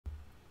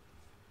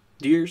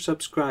Dear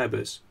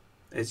subscribers,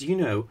 as you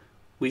know,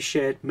 we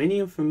shared many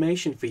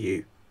information for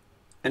you,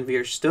 and we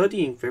are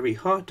studying very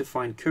hard to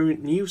find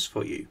current news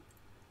for you.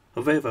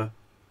 However,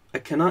 I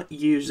cannot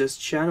use this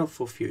channel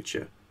for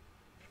future.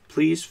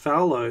 Please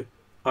follow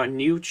our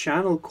new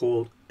channel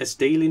called as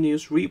Daily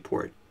News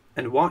Report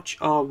and watch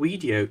our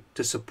video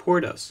to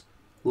support us.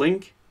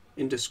 Link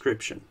in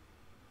description.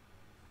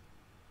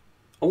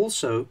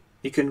 Also,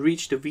 you can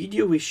reach the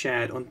video we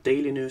shared on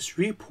Daily News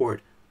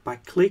Report by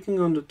clicking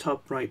on the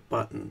top right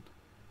button.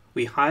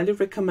 We highly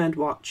recommend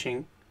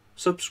watching,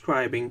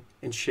 subscribing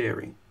and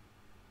sharing.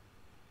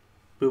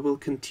 We will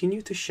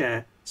continue to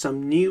share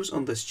some news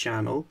on this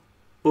channel,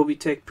 but we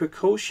take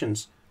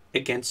precautions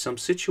against some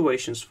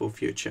situations for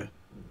future.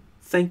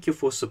 Thank you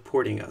for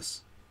supporting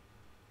us.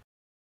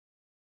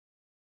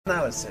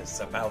 Analysis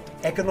about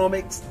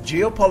economics,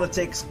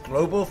 geopolitics,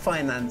 global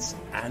finance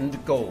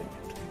and gold.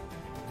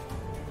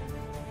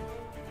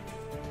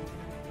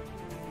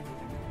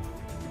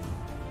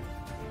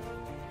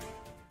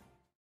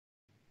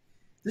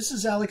 This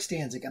is Alex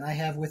Danzig, and I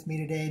have with me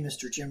today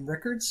Mr. Jim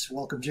Rickards.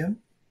 Welcome, Jim.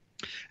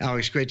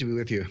 Alex, great to be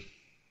with you.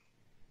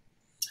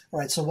 All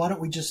right, so why don't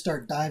we just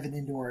start diving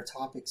into our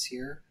topics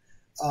here.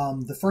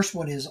 The first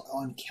one is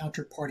on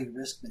counterparty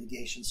risk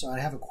mitigation. So I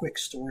have a quick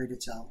story to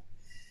tell.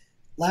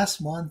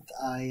 Last month,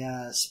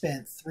 I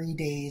spent 3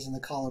 days in the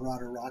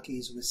Colorado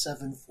Rockies with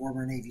 7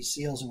 former Navy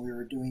SEALs, and we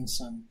were doing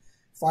some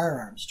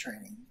firearms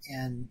training.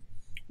 And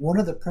one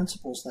of the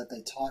principles that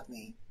they taught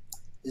me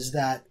is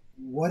that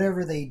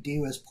whatever they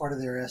do as part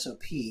of their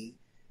SOP,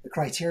 the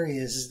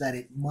criteria is that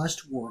it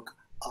must work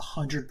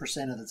 100%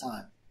 of the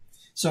time.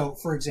 So,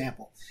 for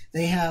example,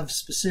 they have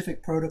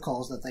specific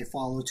protocols that they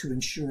follow to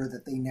ensure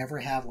that they never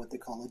have what they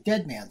call a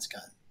dead man's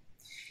gun.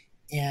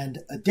 And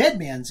a dead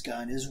man's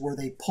gun is where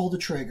they pull the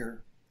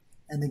trigger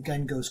and the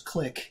gun goes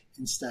click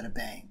instead of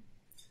bang.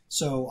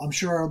 So I'm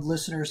sure our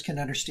listeners can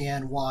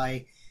understand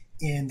why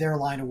in their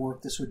line of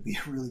work this would be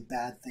a really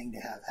bad thing to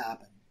have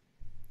happen.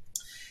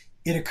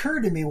 It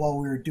occurred to me while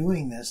we were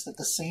doing this that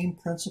the same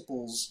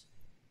principles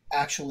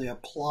actually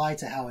apply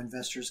to how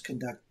investors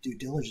conduct due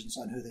diligence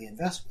on who they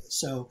invest with.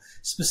 So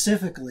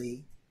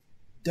specifically,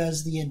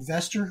 does the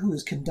investor who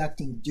is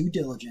conducting due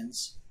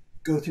diligence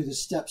go through the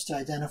steps to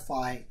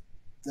identify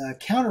the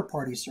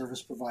counterparty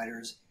service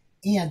providers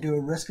and do a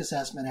risk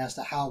assessment as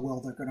to how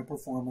well they're going to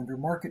perform under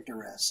market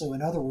duress? So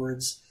in other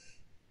words,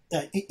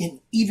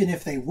 even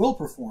if they will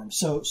perform,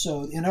 so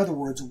in other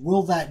words,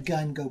 will that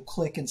gun go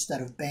click instead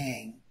of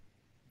bang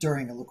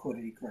during a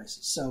liquidity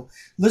crisis? So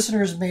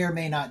listeners may or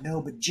may not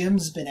know, but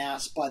Jim's been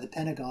asked by the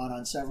Pentagon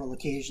on several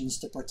occasions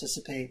to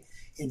participate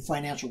in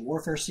financial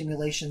warfare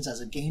simulations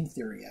as a game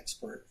theory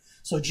expert.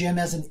 So Jim,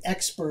 as an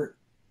expert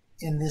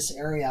in this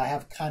area, I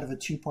have kind of a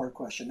two-part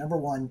question. Number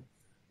one,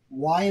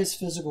 why is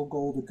physical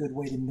gold a good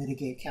way to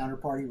mitigate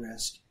counterparty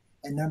risk?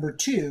 And number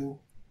two,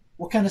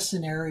 what kind of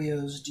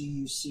scenarios do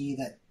you see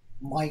that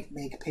might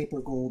make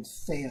paper gold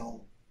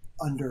fail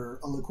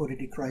under a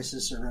liquidity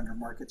crisis or under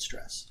market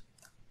stress?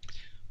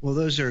 Well,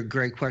 those are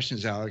great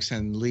questions, Alex,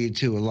 and lead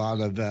to a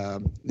lot of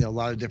a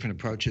lot of different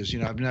approaches.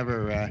 I've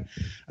never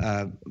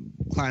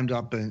climbed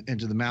up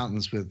into the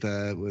mountains with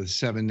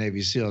 7 Navy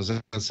SEAls.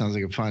 That sounds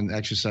like a fun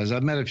exercise.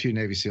 I've met a few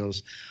Navy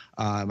SEAls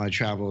in my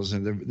travels,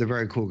 and they're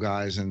very cool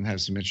guys and have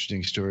some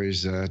interesting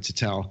stories to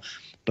tell,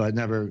 but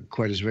never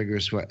quite as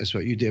rigorous as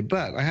what you did.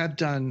 But I have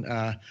done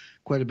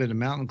quite a bit of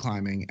mountain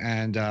climbing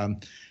and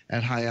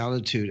at high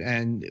altitude,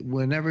 and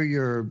whenever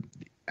you're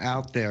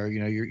out there,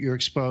 you're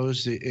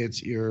exposed.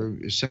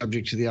 You're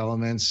subject to the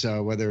elements,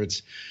 whether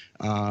it's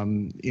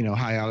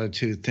high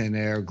altitude, thin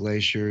air,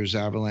 glaciers,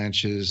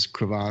 avalanches,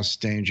 crevasse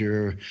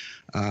danger,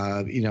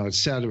 et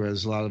cetera.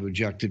 There's a lot of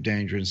objective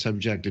danger and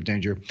subjective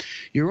danger.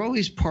 You're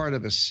always part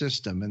of a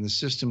system, and the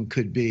system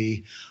could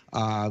be,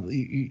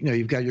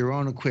 you've got your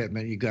own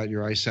equipment, you've got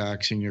your ice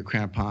axe and your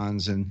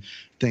crampons and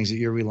things that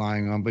you're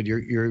relying on, but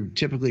you're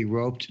typically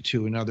roped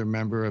to another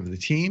member of the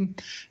team,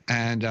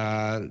 and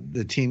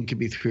the team could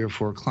be 3 or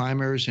 4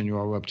 climbers, and you're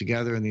all roped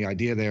together. And the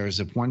idea there is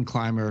if one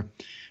climber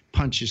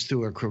punches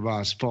through a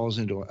crevasse, falls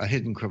into a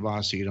hidden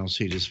crevasse that you don't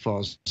see, just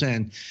falls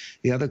in,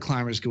 the other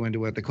climbers go into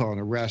what they call an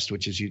arrest,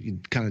 which is you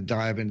kind of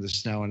dive into the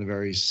snow in a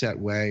very set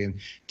way and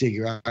dig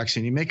your axe,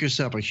 and you make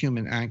yourself a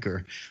human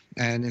anchor.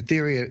 And in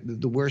theory,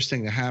 the worst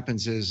thing that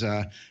happens is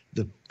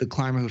the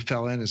climber who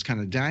fell in is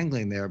kind of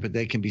dangling there, but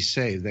they can be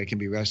saved. They can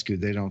be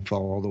rescued. They don't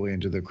fall all the way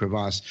into the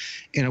crevasse.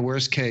 In a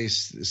worst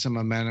case, some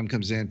momentum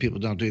comes in, people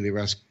don't do the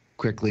arrest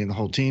quickly, and the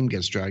whole team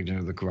gets dragged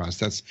into the crevasse.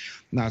 That's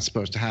not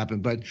supposed to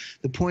happen. But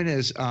the point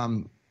is,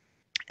 and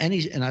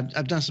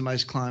I've done some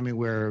ice climbing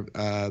where,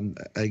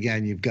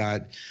 again, you've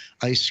got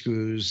ice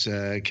screws,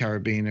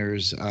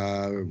 carabiners,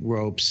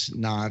 ropes,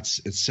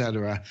 knots,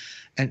 etc.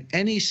 And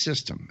any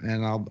system,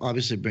 and I'll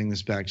obviously bring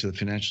this back to the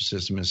financial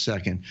system in a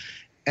second,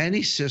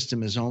 any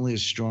system is only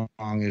as strong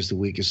as the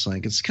weakest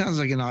link. It's kind of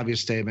like an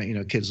obvious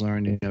statement. Kids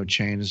learn,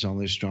 chain is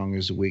only as strong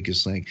as the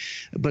weakest link.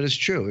 But it's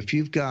true. If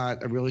you've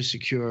got a really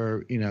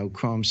secure,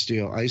 chrome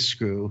steel ice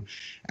screw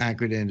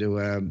anchored into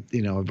a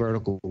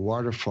vertical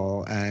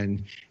waterfall,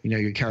 and,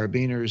 your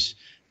carabiners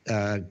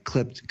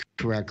clipped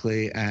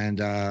correctly, and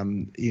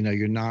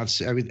your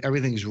knots,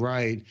 everything's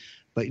right,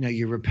 but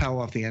you repel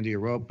off the end of your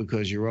rope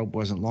because your rope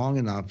wasn't long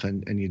enough,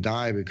 and you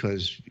die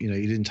because you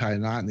didn't tie a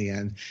knot in the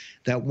end.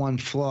 That one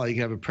flaw, you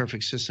can have a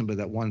perfect system, but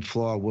that one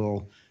flaw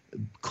will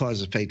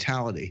cause a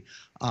fatality.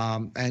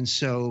 And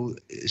so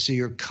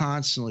you're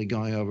constantly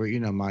going over,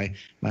 my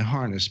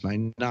harness,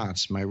 my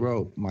knots, my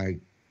rope, my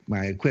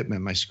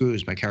equipment, my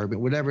screws, my carabiner,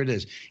 whatever it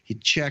is. You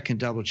check and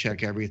double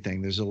check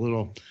everything. There's a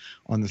little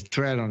on the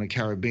thread on a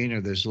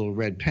carabiner, there's a little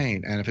red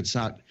paint, and if it's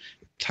not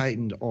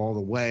tightened all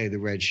the way, the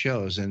red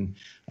shows. And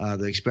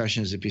the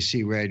expression is, if you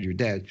see red, you're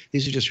dead.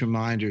 These are just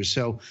reminders.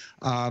 So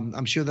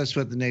I'm sure that's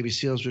what the Navy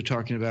SEALs were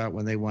talking about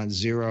when they want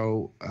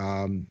zero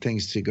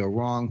things to go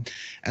wrong.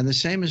 And the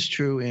same is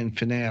true in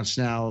finance.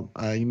 Now,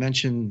 you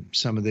mentioned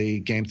some of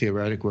the game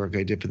theoretic work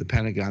I did for the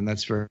Pentagon.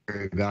 That's very,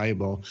 very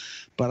valuable.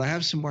 But I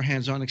have some more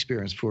hands-on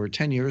experience. For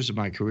 10 years of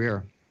my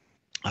career,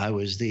 I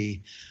was the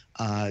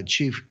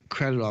chief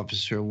credit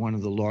officer of one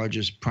of the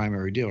largest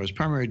primary dealers.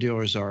 Primary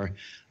dealers are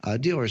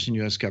dealers in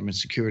U.S. government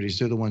securities.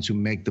 They're the ones who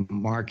make the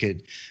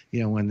market.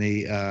 When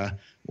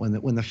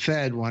the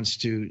Fed wants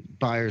to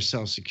buy or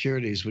sell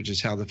securities, which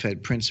is how the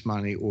Fed prints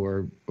money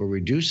or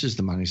reduces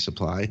the money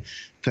supply,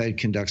 Fed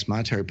conducts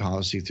monetary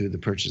policy through the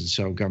purchase and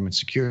sale of government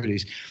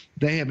securities.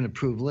 They have an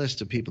approved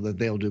list of people that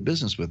they'll do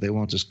business with. They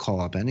won't just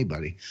call up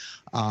anybody.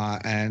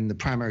 And the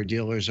primary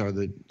dealers are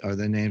the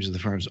names of the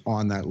firms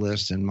on that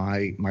list. And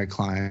my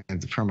client,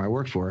 the firm I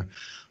worked for,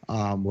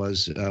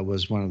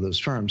 was one of those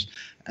firms.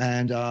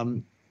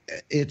 And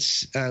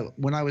it's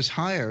when I was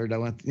hired, I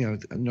went a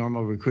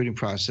normal recruiting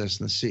process,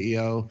 and the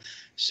CEO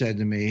said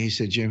to me, he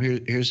said, "Jim,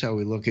 here's how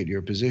we look at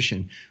your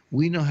position.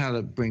 We know how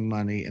to bring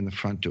money in the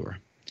front door.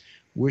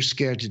 We're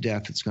scared to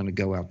death it's going to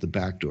go out the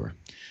back door."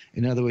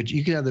 In other words,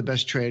 you can have the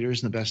best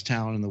traders and the best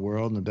talent in the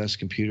world and the best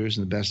computers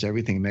and the best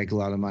everything and make a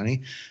lot of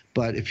money.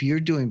 But if you're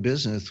doing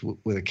business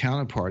with a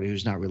counterparty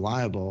who's not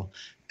reliable,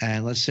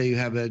 and let's say you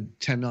have a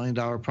 $10 million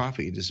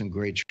profit, you did some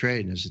great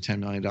trade and there's a $10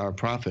 million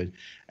profit,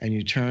 and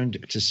you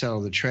turned to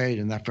settle the trade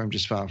and that firm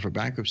just filed for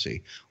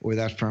bankruptcy, or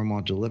that firm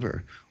won't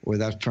deliver, or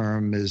that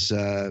firm is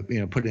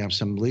putting up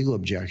some legal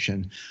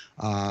objection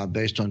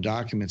based on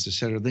documents, et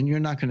cetera, then you're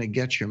not going to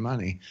get your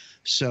money.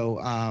 So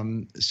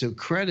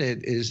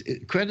credit is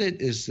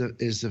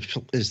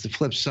the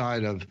flip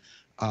side of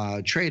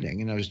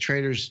trading. As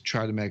traders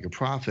try to make a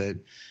profit,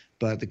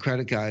 but the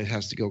credit guy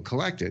has to go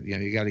collect it.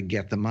 You got to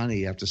get the money.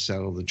 You have to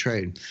settle the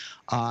trade.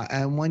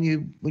 And when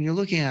you're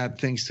looking at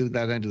things through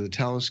that end of the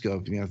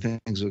telescope,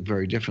 things look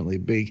very differently.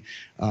 Big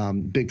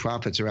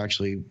profits are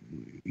actually,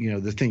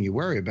 the thing you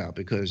worry about,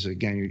 because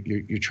again,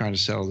 you're trying to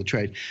settle the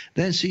trade.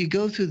 Then so you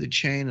go through the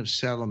chain of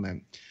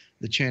settlement,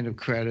 the chain of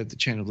credit, the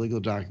chain of legal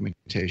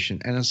documentation,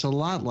 and it's a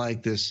lot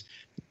like the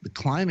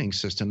climbing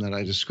system that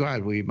I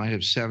described, where you might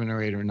have 7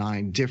 or 8 or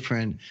 9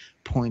 different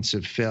points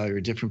of failure,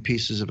 different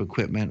pieces of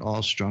equipment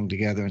all strung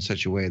together in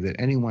such a way that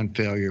any one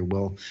failure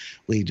will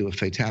lead to a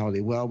fatality.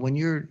 Well, when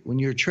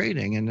you're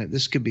trading, and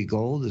this could be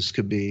gold, this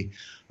could be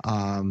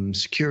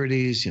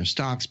securities,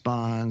 stocks,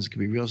 bonds, it could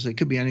be real estate, it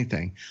could be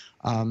anything.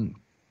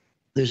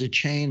 There's a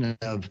chain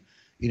of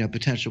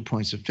potential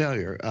points of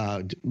failure.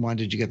 One,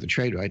 did you get the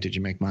trade right? Did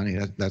you make money?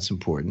 That's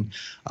important.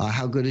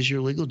 How good is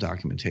your legal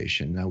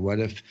documentation? What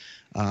if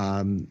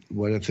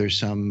there's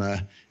some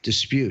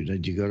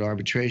dispute? Do you go to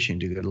arbitration?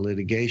 Do you go to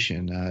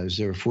litigation? Is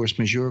there a force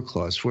majeure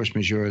clause? Force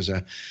majeure is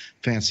a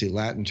fancy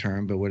Latin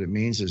term, but what it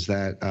means is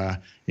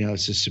that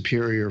it's a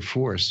superior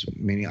force,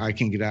 meaning I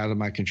can get out of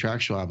my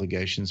contractual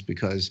obligations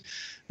because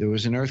there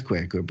was an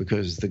earthquake or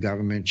because the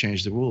government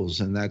changed the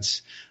rules, and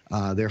that's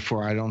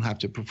therefore I don't have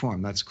to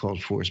perform. That's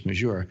called force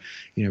majeure.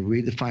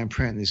 Read the fine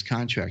print in these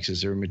contracts.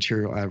 Is there a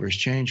material adverse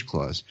change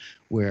clause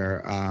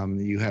where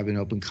you have an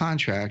open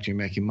contract, you're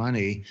making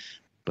money,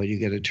 but you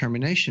get a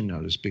termination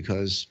notice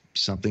because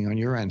something on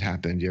your end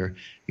happened. Your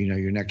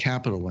net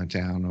capital went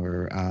down,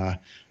 or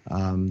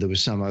there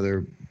was some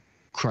other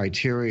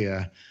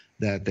criteria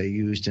that they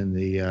used in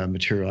the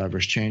material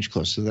adverse change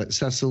clause. So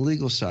that's the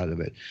legal side of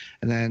it.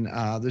 And then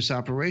there's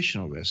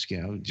operational risk,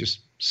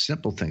 just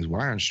simple things.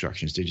 Wire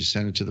instructions. Did you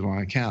send it to the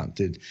wrong account?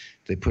 Did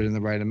they put in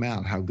the right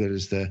amount? How good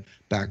is the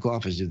back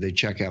office? Did they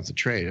check out the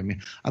trade? I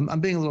mean,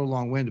 I'm being a little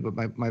long-winded,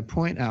 but my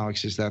point,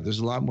 Alex, is that there's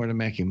a lot more to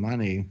making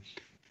money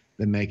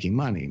than making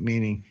money.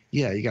 Meaning,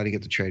 yeah, you got to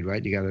get the trade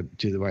right. You got to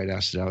do the right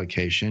asset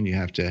allocation. You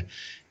have to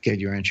get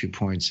your entry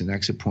points and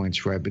exit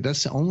points right. But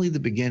that's only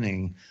the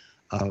beginning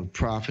of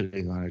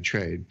profiting on a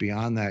trade.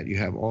 Beyond that, you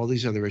have all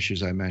these other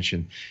issues I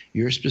mentioned,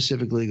 your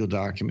specific legal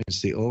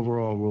documents, the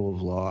overall rule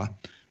of law,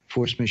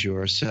 force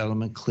majeure,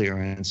 settlement,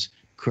 clearance,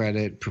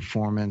 credit,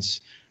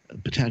 performance,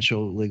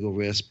 potential legal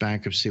risk,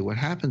 bankruptcy. What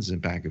happens in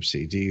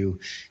bankruptcy? Do you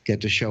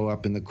get to show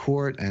up in the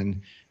court and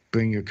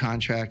bring your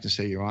contract and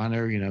say, Your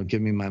Honor,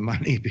 give me my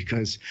money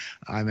because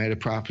I made a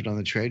profit on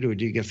the trade? Or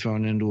do you get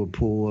thrown into a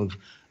pool of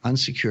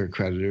unsecured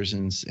creditors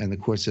and the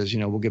court says,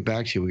 we'll get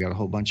back to you. We got a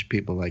whole bunch of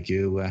people like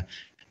you.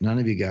 None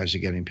of you guys are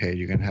getting paid.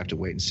 You're going to have to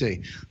wait and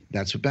see.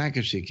 That's what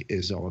bankruptcy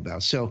is all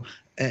about. So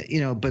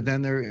But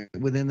then there,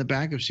 within the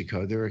bankruptcy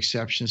code, there are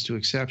exceptions to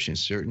exceptions.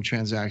 Certain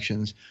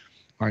transactions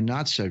are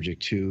not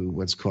subject to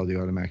what's called the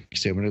automatic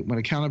stay. When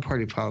a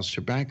counterparty files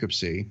for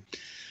bankruptcy,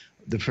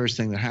 the first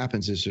thing that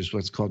happens is there's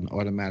what's called an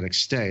automatic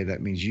stay.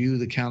 That means you,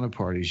 the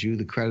counterparties, you,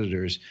 the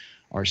creditors,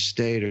 are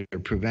stayed or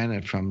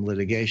prevented from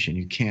litigation.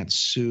 You can't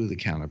sue the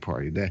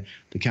counterparty.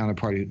 The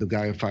counterparty, the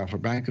guy who filed for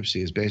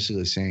bankruptcy, is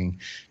basically saying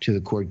to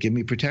the court, give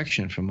me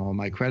protection from all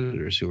my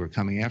creditors who are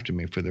coming after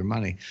me for their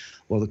money.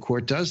 Well, the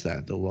court does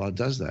that. The law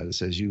does that. It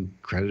says you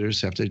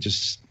creditors have to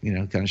just,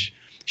 kind of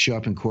show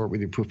up in court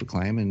with your proof of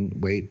claim and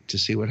wait to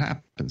see what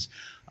happens.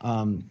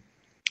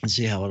 And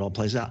see how it all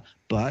plays out.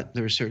 But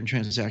there are certain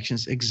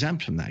transactions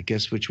exempt from that.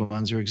 Guess which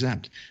ones are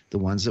exempt? The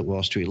ones that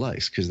Wall Street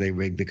likes, because they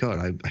rigged the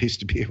code. I used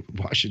to be a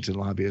Washington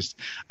lobbyist.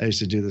 I used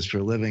to do this for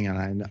a living,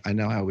 and I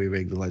know how we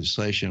rig the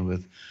legislation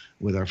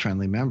with our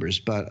friendly members,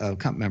 but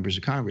members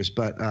of Congress.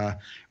 But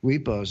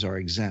repos are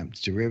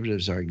exempt,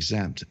 derivatives are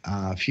exempt,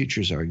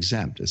 futures are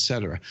exempt, et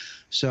cetera.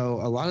 So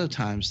a lot of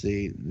times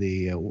the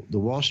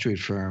Wall Street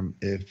firm,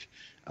 if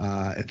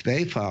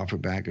they file for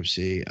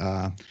bankruptcy,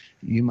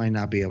 you might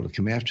not be able to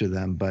come after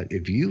them. But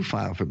if you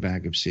file for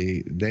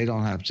bankruptcy, they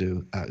don't have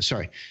to.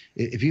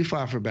 If you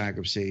file for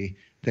bankruptcy,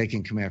 they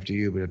can come after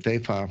you. But if they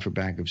file for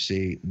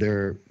bankruptcy,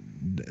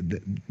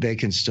 they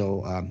can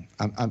still. I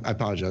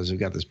apologize, I've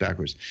got this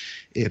backwards.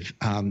 If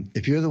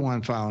you're the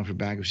one filing for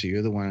bankruptcy,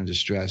 you're the one in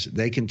distress.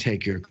 They can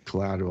take your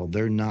collateral.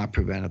 They're not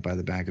prevented by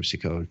the bankruptcy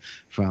code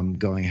from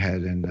going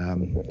ahead and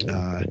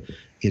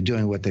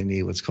doing what they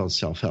need, what's called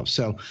self-help.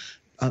 So.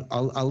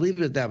 I'll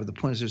leave it at that, but the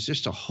point is there's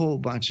just a whole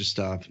bunch of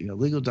stuff,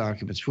 legal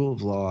documents, rule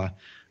of law,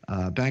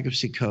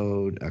 bankruptcy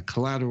code,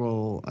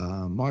 collateral,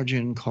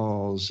 margin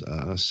calls,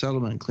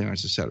 settlement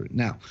clearance, et cetera.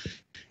 Now,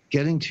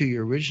 getting to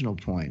your original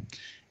point,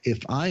 if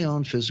I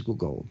own physical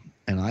gold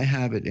and I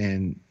have it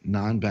in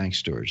non-bank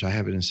storage, I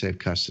have it in safe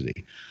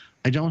custody,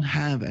 I don't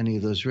have any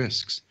of those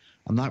risks.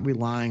 I'm not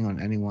relying on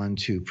anyone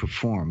to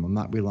perform. I'm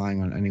not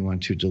relying on anyone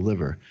to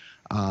deliver.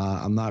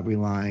 I'm not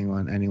relying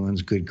on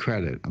anyone's good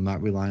credit. I'm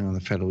not relying on the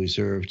Federal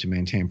Reserve to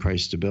maintain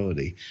price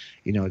stability,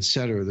 et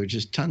cetera. There are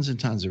just tons and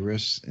tons of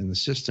risks in the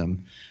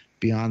system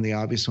beyond the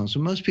obvious ones.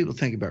 When most people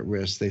think about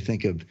risk, they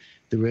think of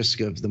the risk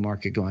of the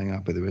market going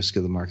up or the risk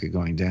of the market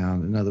going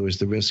down. In other words,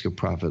 the risk of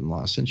profit and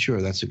loss. And sure,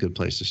 that's a good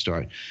place to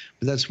start.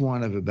 But that's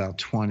one of about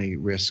 20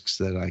 risks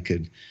that I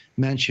could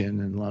mention,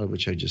 and a lot of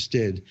which I just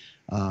did,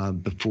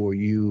 before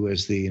you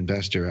as the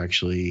investor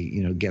actually,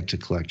 get to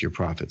collect your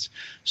profits.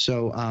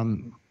 So,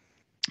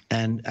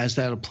 and as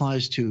that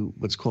applies to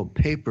what's called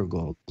paper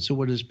gold. So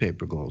what is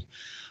paper gold?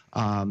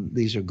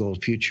 These are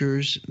gold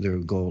futures. They're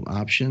gold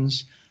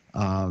options.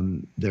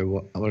 They're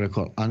what are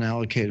called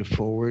unallocated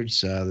forwards.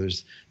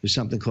 There's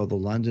something called the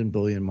London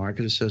Bullion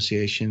Market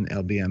Association,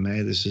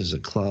 LBMA. This is a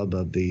club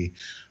of the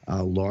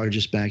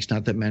largest banks.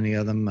 Not that many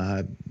of them.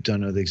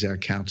 Don't know the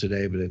exact count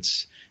today, but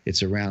it's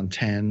around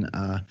 10.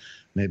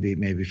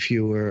 Maybe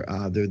fewer.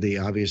 They're the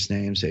obvious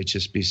names: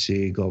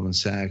 HSBC, Goldman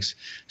Sachs,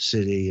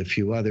 Citi, a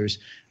few others.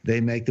 They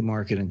make the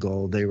market in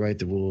gold. They write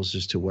the rules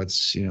as to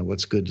what's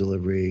good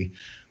delivery,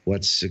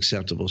 what's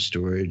acceptable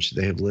storage.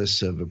 They have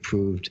lists of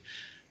approved,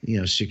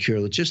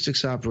 secure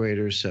logistics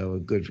operators. So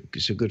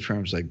good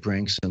firms like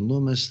Brinks and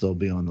Loomis, they'll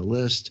be on the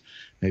list.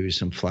 Maybe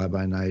some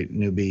fly-by-night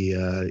newbie,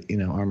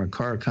 armored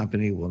car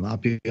company will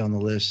not be on the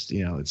list,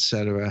 et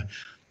cetera.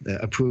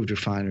 Approved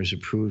refiners,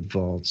 approved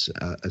vaults,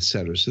 et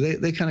cetera. So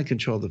they kind of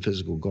control the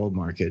physical gold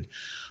market.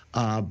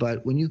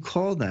 But when you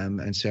call them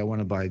and say, I want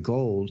to buy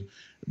gold,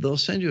 they'll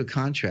send you a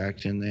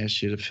contract and they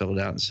ask you to fill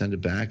it out and send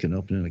it back and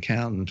open an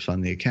account and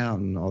fund the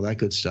account and all that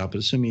good stuff. But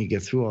assuming you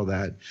get through all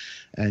that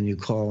and you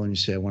call and you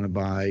say, I want to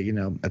buy,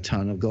 a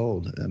ton of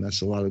gold, and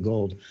that's a lot of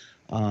gold,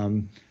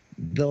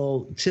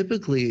 they'll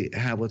typically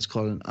have what's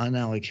called an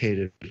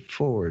unallocated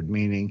forward,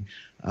 meaning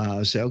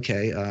say,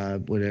 okay,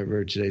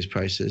 whatever today's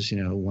price is,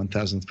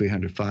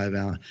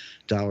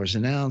 $1,305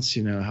 an ounce,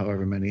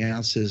 however many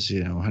ounces,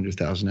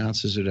 100,000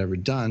 ounces, whatever,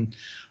 done.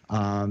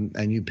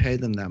 And you pay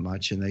them that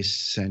much and they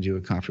send you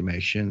a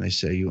confirmation. They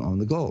say you own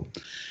the gold.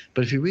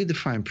 But if you read the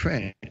fine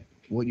print,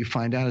 what you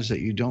find out is that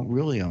you don't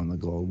really own the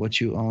gold.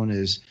 What you own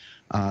is,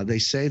 they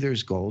say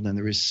there's gold, and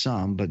there is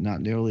some, but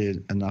not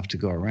nearly enough to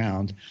go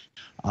around.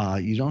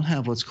 You don't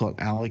have what's called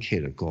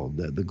allocated gold.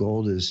 The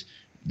gold is,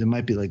 there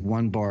might be like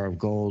 1 bar of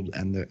gold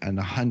and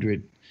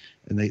 100,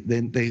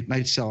 and they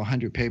might sell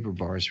 100 paper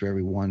bars for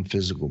every 1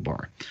 physical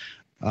bar.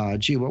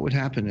 What would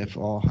happen if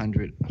all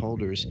 100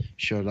 holders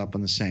showed up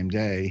on the same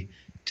day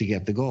to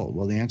get the gold?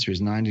 Well, the answer is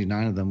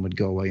 99 of them would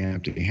go away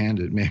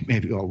empty-handed,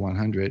 maybe all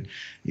 100.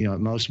 At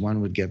most, one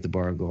would get the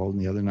bar of gold,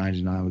 and the other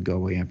 99 would go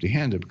away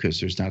empty-handed because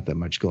there's not that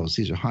much gold. So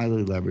these are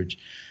highly leveraged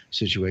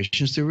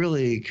situations. They're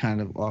really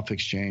kind of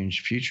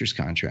off-exchange futures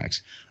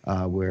contracts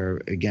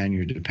where, again,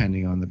 you're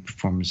depending on the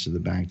performance of the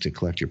bank to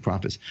collect your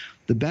profits.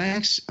 The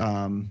banks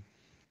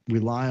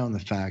rely on the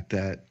fact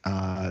that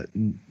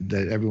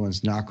that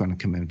everyone's not going to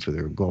come in for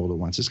their gold at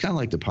once. It's kind of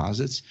like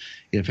deposits.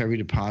 If every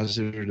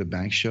depositor at a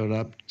bank showed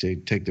up to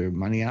take their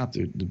money out,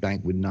 the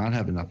bank would not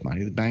have enough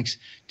money. The banks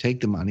take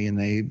the money and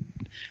they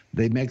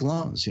make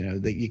loans.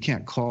 That you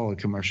can't call a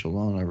commercial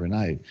loan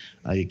overnight.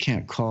 You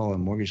can't call a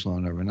mortgage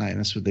loan overnight. And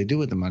that's what they do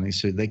with the money.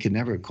 So they could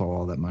never call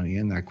all that money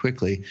in that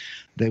quickly.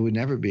 They would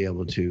never be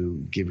able to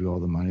give you all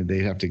the money.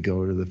 They'd have to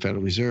go to the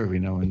Federal Reserve,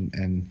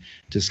 and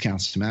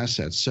discount some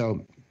assets.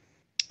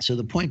 So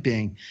the point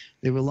being,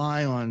 they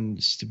rely on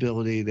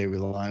stability, they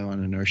rely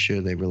on inertia,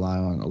 they rely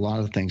on a lot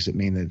of things that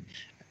mean that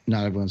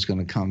not everyone's going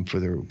to come for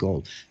their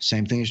gold.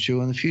 Same thing is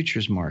true on the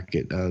futures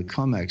market.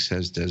 COMEX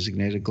has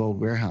designated gold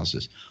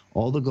warehouses.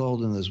 All the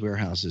gold in those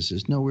warehouses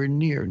is nowhere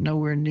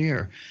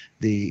near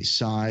the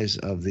size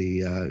of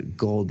the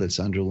gold that's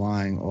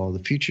underlying all the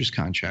futures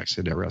contracts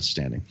that are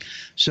outstanding.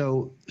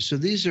 So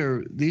these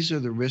are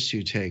the risks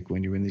you take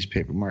when you're in these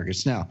paper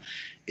markets. Now,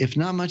 if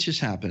not much is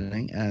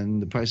happening and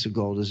the price of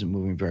gold isn't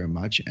moving very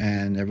much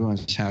and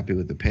everyone's happy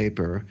with the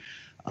paper,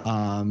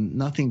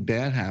 nothing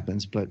bad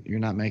happens, but you're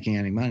not making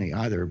any money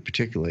either,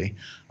 particularly,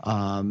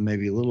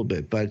 maybe a little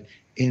bit. But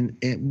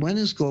when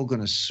is gold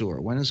going to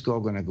soar? When is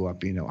gold going to go up,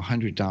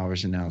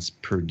 $100 an ounce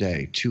per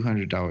day,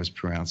 $200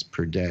 per ounce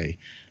per day,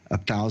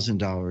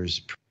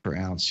 $1,000 per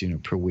ounce,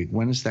 per week?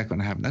 When is that going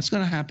to happen? That's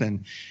going to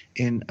happen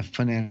in a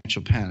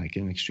financial panic,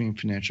 in extreme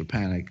financial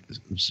panic,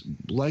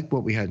 like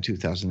what we had in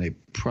 2008,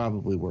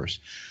 probably worse.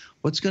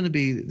 What's going to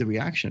be the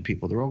reaction of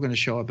people? They're all going to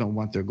show up and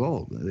want their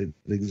gold.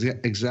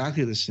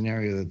 Exactly the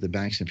scenario that the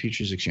banks and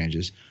futures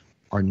exchanges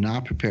are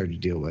not prepared to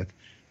deal with.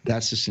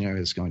 That's the scenario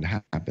that's going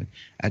to happen.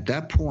 At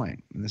that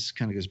point, and this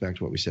kind of goes back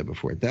to what we said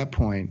before, at that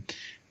point,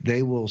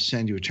 they will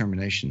send you a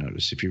termination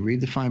notice. If you read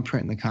the fine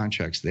print in the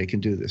contracts, they can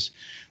do this.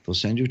 They'll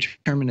send you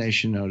a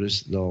termination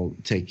notice. They'll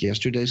take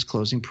yesterday's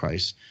closing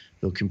price.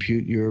 They'll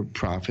compute your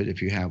profit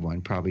if you have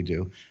one, probably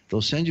do.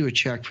 They'll send you a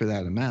check for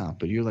that amount,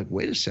 but you're like,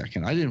 wait a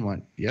second, I didn't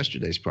want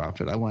yesterday's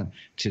profit. I want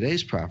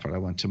today's profit. I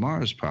want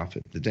tomorrow's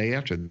profit, the day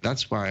after.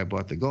 That's why I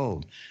bought the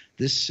gold.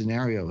 This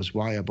scenario is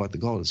why I bought the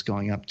gold. It's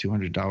going up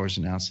 $200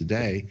 an ounce a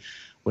day.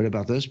 What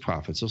about those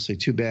profits? They'll say,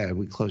 too bad,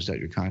 we closed out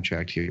your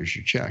contract, here's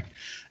your check.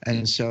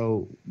 And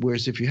so,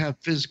 whereas if you have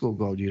physical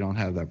gold, you don't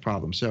have that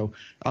problem. So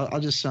I'll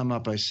just sum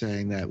up by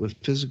saying that with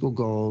physical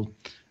gold,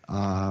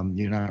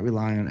 you're not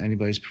relying on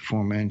anybody's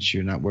performance.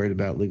 You're not worried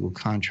about legal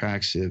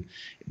contracts.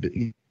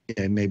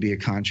 It may be a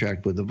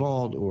contract with the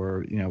vault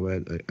or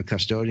a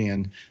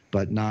custodian,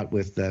 but not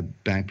with the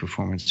bank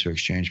performance or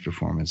exchange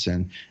performance.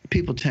 And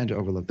people tend to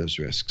overlook those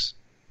risks.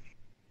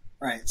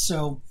 Right.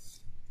 So,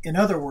 in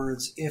other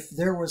words, if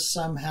there was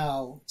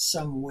somehow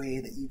some way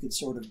that you could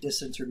sort of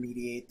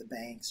disintermediate the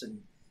banks and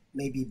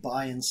maybe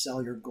buy and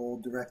sell your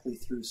gold directly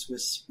through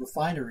Swiss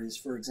refineries,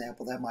 for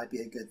example, that might be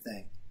a good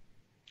thing.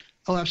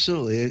 Oh,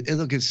 absolutely.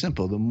 Look, it's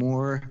simple. The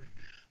more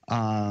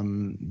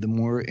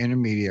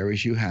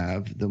intermediaries you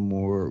have, the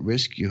more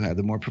risk you have,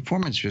 the more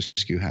performance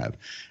risk you have.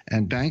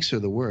 And banks are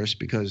the worst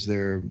because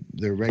they're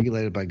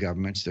regulated by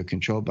governments, they're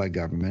controlled by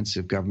governments.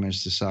 If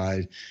governments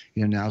decide,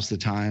 now's the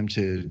time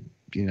to,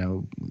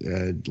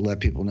 let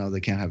people know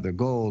they can't have their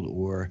gold,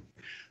 or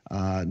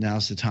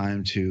now's the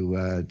time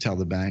to tell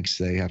the banks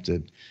they have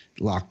to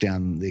lock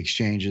down the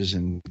exchanges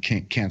and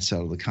can't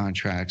settle the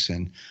contracts,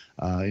 and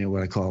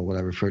what I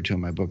refer to in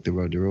my book, The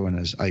Road to Ruin,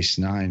 as Ice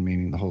 9,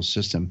 meaning the whole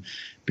system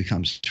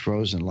becomes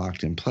frozen,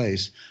 locked in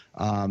place.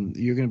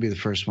 You're going to be the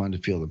first one to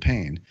feel the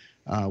pain.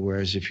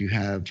 Whereas if you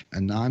have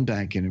a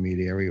non-bank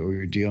intermediary, or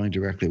you're dealing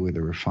directly with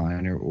a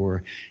refiner,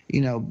 or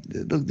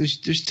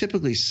there's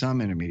typically some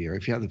intermediary.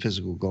 If you have the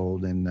physical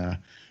gold and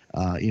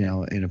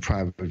in a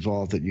private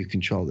vault that you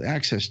control the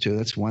access to,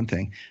 that's one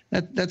thing.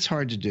 That's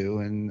hard to do,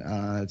 and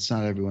it's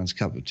not everyone's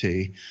cup of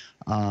tea.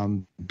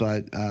 So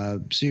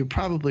you're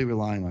probably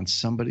relying on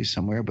somebody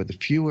somewhere, but the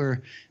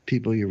fewer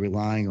people you're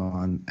relying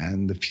on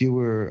and the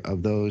fewer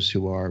of those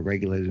who are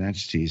regulated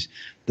entities,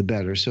 the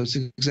better. So it's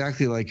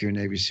exactly like your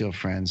Navy SEAL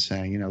friends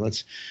saying,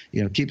 let's,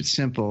 keep it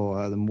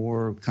simple. The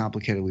more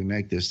complicated we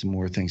make this, the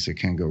more things that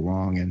can go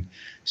wrong. And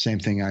same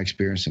thing I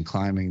experienced in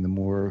climbing, the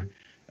more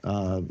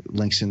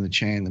links in the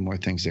chain, the more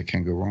things that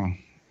can go wrong.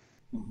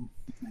 Mm-hmm.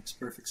 Makes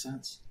perfect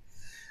sense.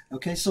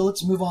 Okay, so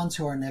let's move on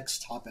to our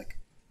next topic.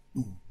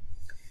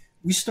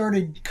 We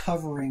started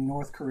covering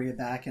North Korea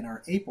back in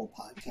our April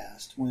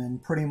podcast when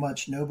pretty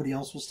much nobody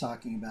else was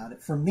talking about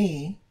it. For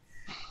me,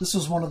 this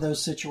was one of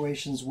those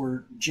situations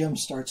where Jim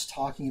starts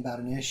talking about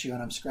an issue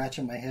and I'm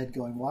scratching my head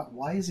going,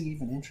 why is he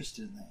even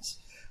interested in this?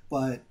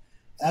 But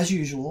as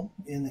usual,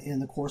 in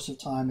the course of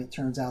time, it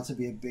turns out to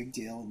be a big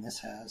deal, and this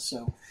has.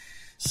 So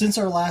since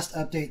our last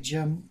update,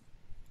 Jim,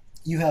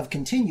 you have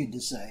continued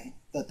to say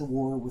that the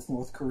war with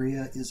North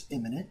Korea is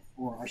imminent,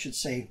 or I should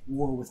say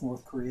war with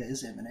North Korea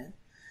is imminent,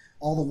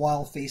 all the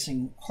while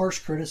facing harsh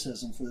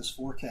criticism for this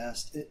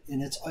forecast.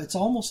 And it's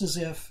almost as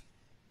if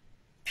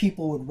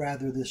people would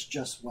rather this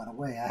just went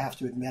away. I have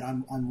to admit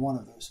I'm one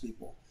of those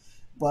people.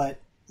 But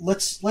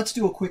let's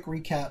do a quick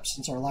recap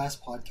since our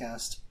last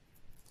podcast,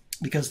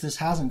 because this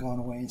hasn't gone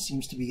away and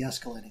seems to be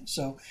escalating.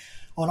 So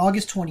On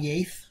August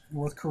 28th,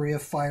 North Korea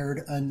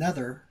fired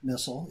another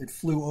missile. It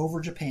flew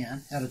over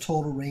Japan at a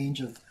total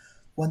range of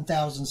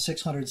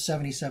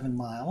 1,677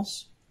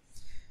 miles.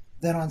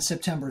 Then on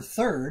September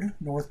 3rd,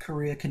 North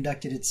Korea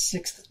conducted its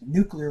sixth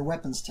nuclear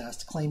weapons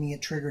test, claiming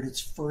it triggered its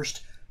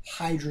first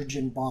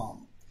hydrogen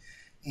bomb.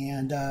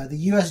 And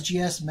the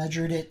USGS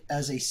measured it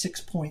as a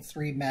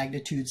 6.3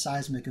 magnitude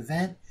seismic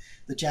event.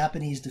 The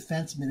Japanese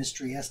Defense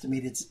Ministry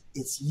estimated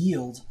its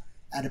yield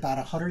at about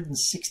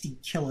 160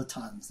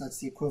 kilotons. That's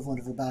the equivalent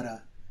of about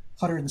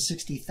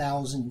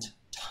 160,000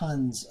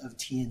 tons of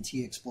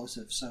TNT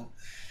explosive. So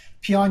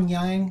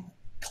Pyongyang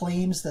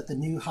claims that the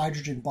new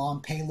hydrogen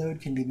bomb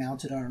payload can be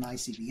mounted on an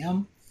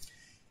ICBM.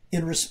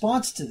 In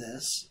response to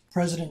this,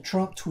 President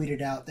Trump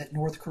tweeted out that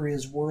North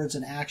Korea's words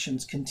and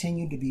actions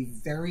continue to be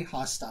very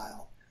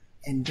hostile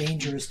and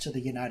dangerous to the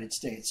United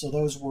States. So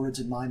those words,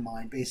 in my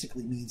mind,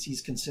 basically means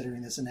he's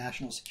considering this a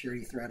national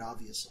security threat,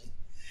 obviously.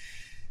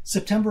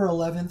 September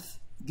 11th,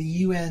 the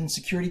UN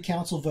Security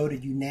Council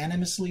voted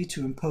unanimously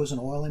to impose an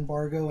oil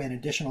embargo and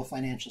additional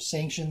financial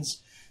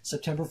sanctions.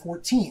 September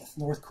 14th,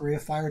 North Korea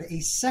fired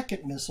a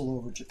second missile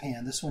over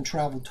Japan. This one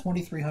traveled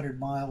 2,300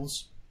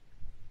 miles.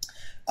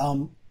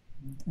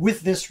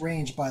 With this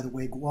range, by the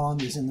way, Guam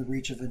is in the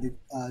reach of a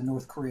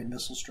North Korean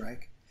missile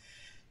strike.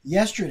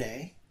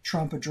 Yesterday,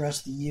 Trump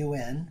addressed the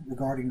UN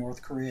regarding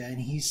North Korea,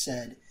 and he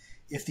said,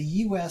 "If the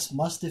U.S.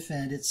 must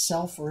defend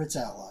itself or its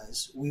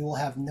allies, we will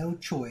have no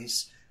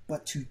choice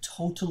but to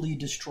totally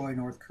destroy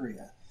North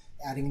Korea,"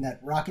 adding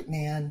that Rocket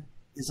Man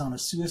is on a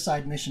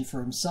suicide mission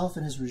for himself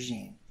and his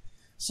regime.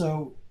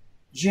 So,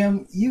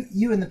 Jim,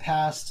 you in the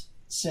past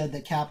said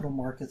that capital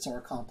markets are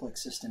a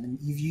complex system, and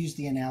you've used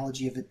the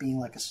analogy of it being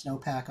like a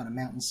snowpack on a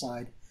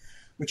mountainside,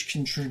 which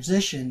could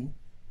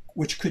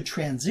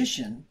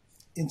transition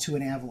into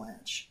an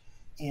avalanche.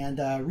 And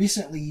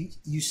recently,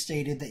 you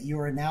stated that you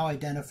are now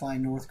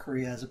identifying North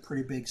Korea as a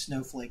pretty big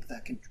snowflake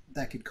that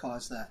could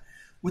cause that.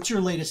 What's your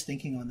latest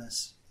thinking on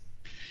this?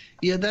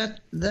 Yeah,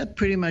 that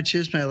pretty much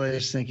is my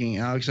latest thinking,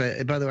 Alex.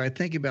 By the way, I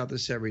think about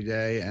this every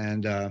day,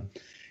 and there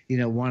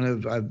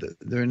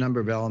are a number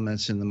of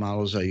elements in the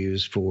models I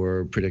use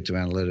for predictive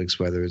analytics,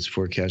 whether it's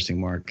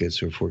forecasting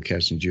markets or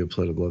forecasting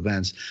geopolitical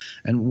events,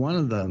 and one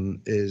of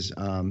them is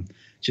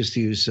just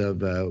the use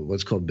of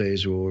what's called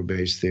Bayes' rule or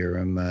Bayes'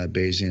 theorem,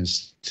 Bayesian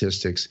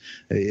statistics.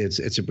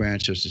 It's a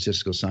branch of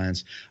statistical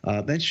science.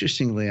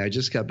 Interestingly, I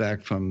just got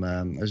back from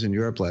I was in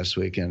Europe last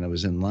week, and I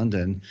was in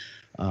London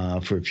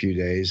for a few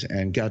days,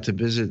 and got to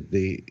visit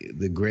the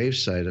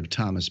gravesite of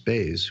Thomas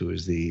Bayes, who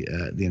is the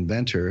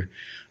inventor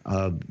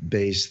of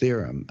Bayes'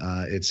 theorem.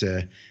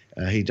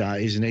 He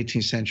died. He's an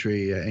 18th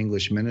century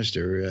English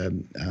minister.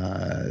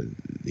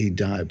 He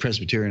died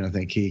Presbyterian, I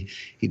think. He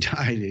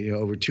died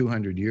over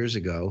 200 years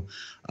ago.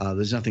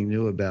 There's nothing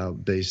new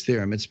about Bayes'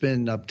 theorem. It's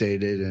been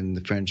updated, and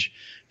the French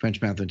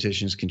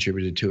mathematicians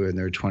contributed to it, and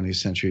there are 20th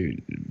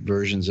century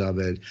versions of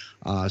it.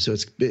 So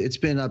it's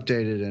been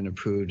updated and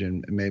approved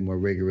and made more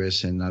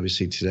rigorous. And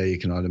obviously today you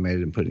can automate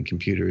it and put in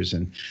computers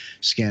and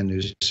scan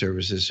news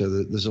services. So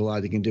there's a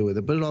lot you can do with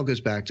it. But it all goes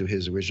back to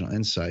his original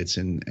insights,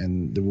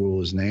 and the rule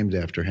is named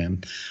after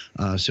him.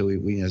 So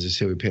we, as I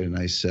say, we paid a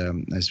nice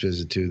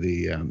visit to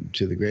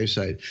the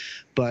gravesite.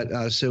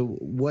 But so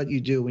what you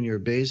do when you're a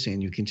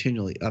Bayesian, you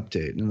continually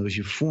update. In other words,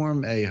 you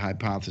form a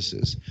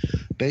hypothesis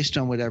based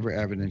on whatever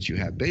evidence you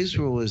have. Bayes'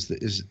 rule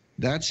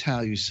that's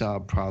how you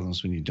solve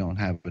problems when you don't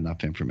have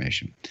enough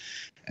information.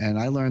 And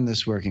I learned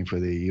this working for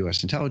the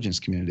U.S. intelligence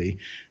community.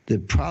 The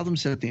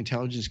problems that the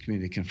intelligence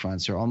community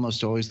confronts are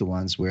almost always the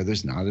ones where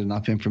there's not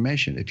enough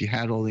information. If you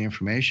had all the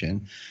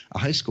information, a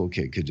high school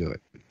kid could do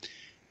it.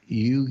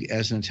 You,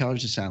 as an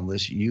intelligence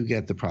analyst, you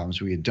get the problems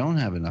where you don't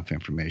have enough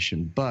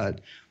information, but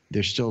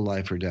there's still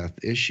life or death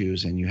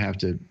issues, and you have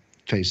to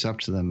face up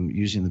to them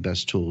using the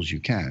best tools you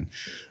can.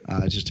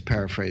 Just to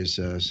paraphrase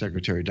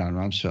Secretary Don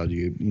Rumsfeld,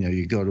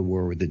 you go to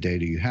war with the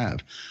data you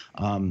have.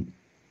 I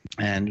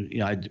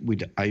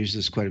use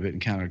this quite a bit in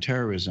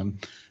counterterrorism,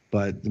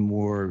 but the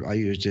more I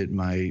used it,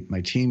 my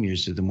team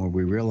used it, the more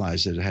we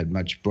realized that it had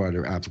much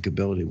broader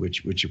applicability,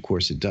 which of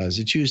course it does.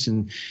 It's used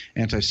in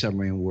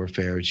anti-submarine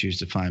warfare. It's used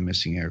to find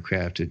missing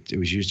aircraft. It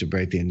was used to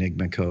break the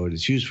Enigma code.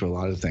 It's used for a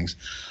lot of things.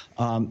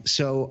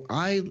 So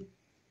I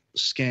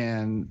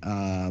scan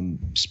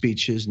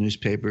speeches,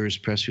 newspapers,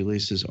 press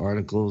releases,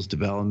 articles,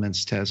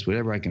 developments, tests,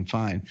 whatever I can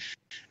find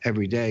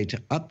every day to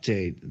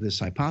update this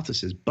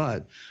hypothesis.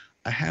 But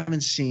I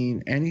haven't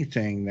seen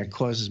anything that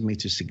causes me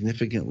to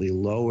significantly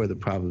lower the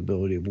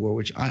probability of war,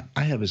 which I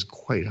have is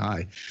quite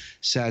high,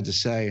 sad to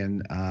say.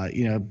 And,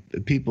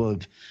 people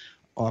have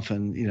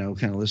often,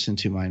 kind of listened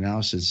to my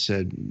analysis,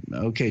 said,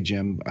 okay,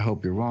 Jim, I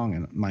hope you're wrong.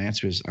 And my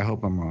answer is, I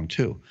hope I'm wrong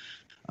too.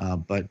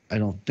 But I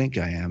don't think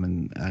I am,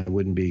 and I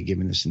wouldn't be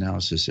giving this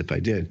analysis if I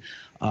did.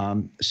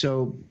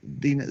 So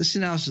this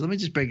analysis, let me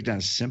just break it down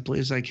as simply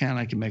as I can.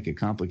 I can make it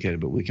complicated,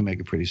 but we can make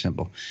it pretty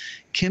simple.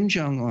 Kim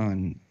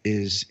Jong-un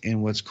is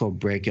in what's called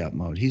breakout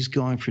mode. He's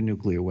going for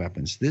nuclear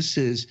weapons. This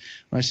is,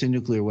 when I say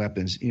nuclear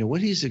weapons, what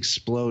he's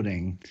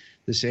exploding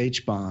this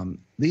H-bomb,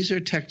 these are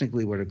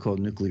technically what are called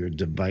nuclear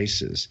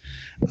devices.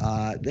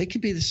 They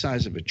could be the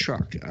size of a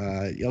truck.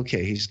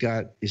 Okay, he's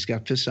got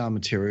fissile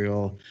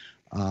material.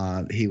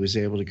 He was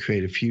able to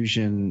create a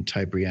fusion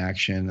type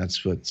reaction.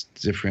 That's what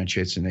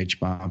differentiates an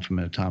H-bomb from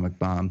an atomic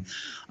bomb.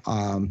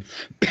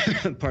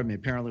 Pardon me,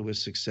 apparently with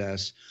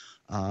success.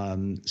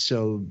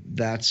 So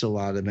that's a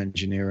lot of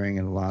engineering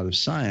and a lot of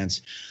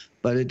science.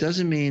 But it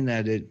doesn't mean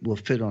that it will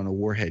fit on a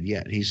warhead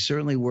yet. He's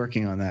certainly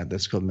working on that.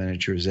 That's called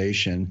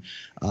miniaturization.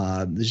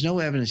 There's no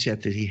evidence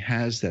yet that he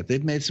has that.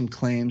 They've made some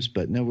claims,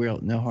 but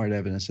no hard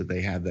evidence that they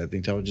have that. The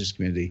intelligence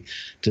community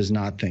does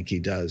not think he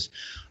does.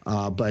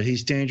 But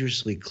he's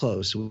dangerously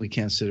close, so we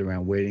can't sit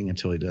around waiting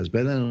until he does.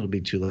 But then it'll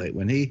be too late.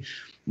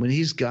 When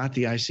he's got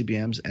the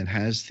ICBMs and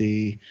has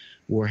the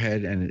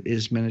warhead and it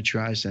is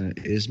miniaturized and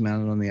it is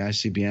mounted on the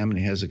ICBM and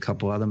he has a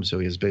couple of them, so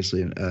he has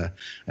basically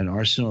an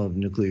arsenal of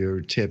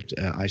nuclear-tipped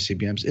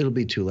ICBMs, it'll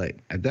be too late.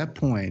 At that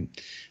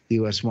point, the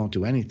U.S. won't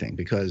do anything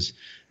because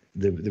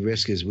the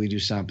risk is we do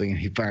something and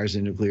he fires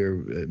a nuclear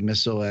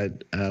missile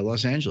at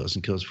Los Angeles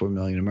and kills 4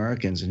 million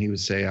Americans, and he would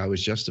say, I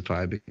was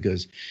justified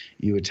because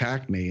you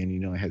attacked me and you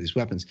know I had these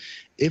weapons.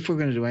 If we're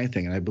going to do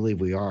anything, and I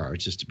believe we are,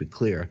 just to be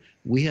clear,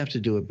 we have to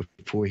do it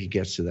before he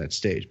gets to that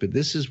stage. But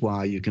this is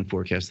why you can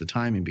forecast the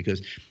timing,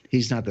 because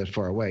he's not that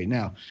far away.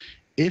 Now,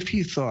 if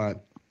you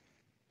thought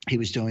he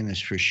was doing this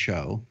for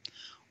show,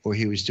 or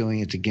he was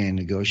doing it to gain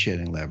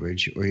negotiating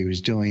leverage, or he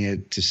was doing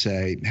it to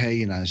say, hey,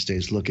 United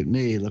States, look at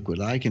me, look what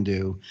I can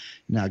do.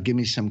 Now give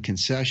me some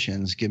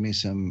concessions, give me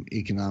some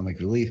economic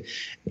relief.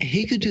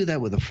 He could do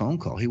that with a phone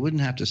call. He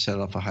wouldn't have to set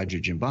off a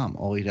hydrogen bomb.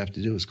 All he'd have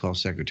to do is call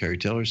Secretary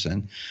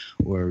Tillerson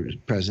or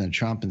President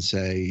Trump and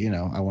say, you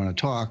know, I want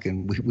to talk,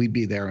 and we'd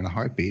be there in a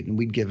heartbeat, and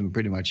we'd give him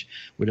pretty much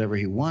whatever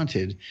he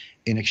wanted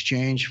in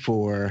exchange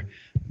for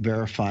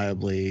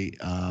verifiably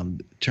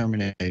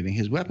terminating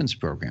his weapons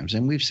programs.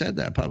 And we've said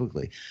that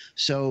publicly.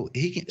 So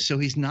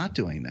he's not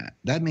doing that.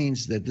 That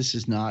means that this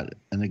is not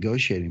a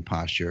negotiating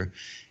posture.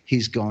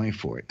 He's going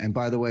for it. And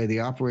by the way, the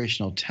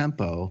operational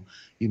tempo,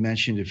 you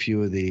mentioned a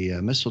few of the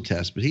missile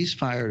tests, but he's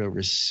fired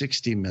over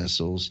 60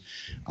 missiles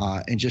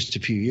in just a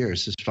few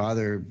years. His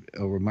father,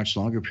 over a much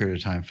longer period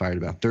of time, fired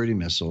about 30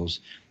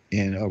 missiles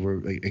in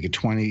over like a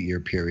 20-year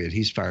period.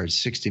 He's fired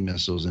 60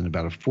 missiles in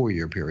about a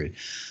 4-year period.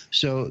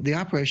 So the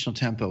operational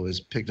tempo is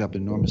picked up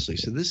enormously.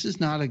 So this is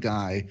not a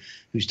guy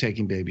who's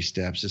taking baby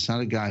steps. It's not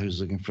a guy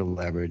who's looking for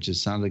leverage.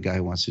 It's not a guy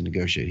who wants to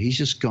negotiate. He's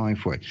just going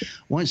for it.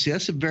 See,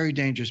 that's a very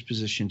dangerous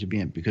position to be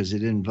in because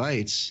it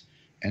invites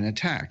an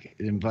attack.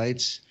 It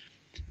invites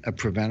a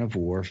preventive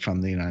war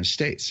from the United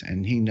States,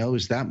 and he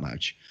knows that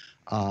much.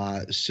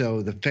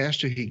 So the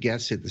faster he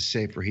gets it, the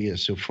safer he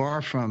is. So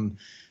far from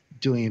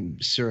doing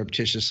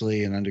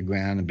surreptitiously and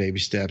underground and baby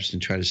steps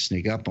and try to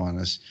sneak up on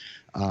us,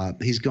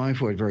 he's going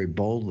for it very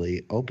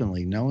boldly,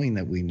 openly, knowing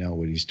that we know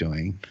what he's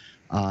doing.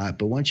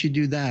 But once you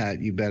do that,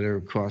 you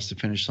better cross the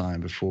finish line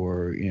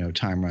before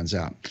time runs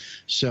out.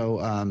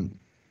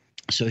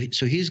 So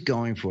he's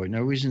going for it.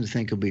 No reason to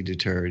think he'll be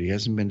deterred. He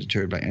hasn't been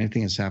deterred by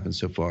anything that's happened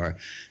so far.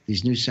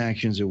 These new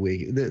sanctions are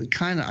weak.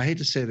 I hate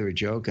to say they're a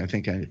joke. I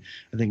think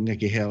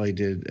Nikki Haley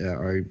did,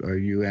 our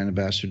UN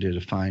ambassador did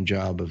a fine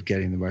job of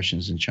getting the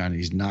Russians and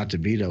Chinese not to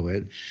veto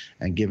it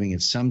and giving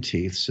it some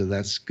teeth. So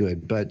that's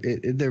good. But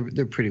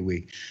they're pretty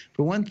weak.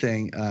 For one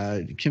thing,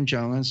 Kim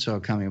Jong-un saw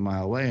it coming a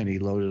mile away and he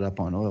loaded up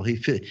on oil. He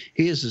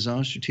has his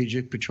own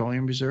strategic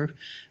petroleum reserve.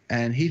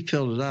 And he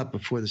filled it up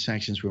before the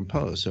sanctions were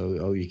imposed.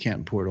 So, you can't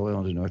import oil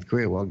into North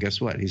Korea. Well, guess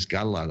what? He's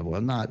got a lot of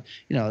oil, not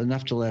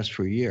enough to last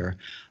for a year.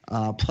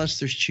 Plus,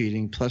 there's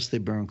cheating. Plus, they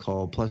burn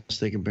coal. Plus,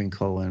 they can bring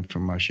coal in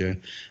from Russia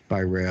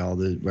by rail.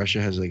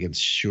 Russia has like a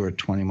short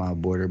 20-mile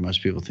border.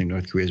 Most people think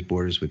North Korea's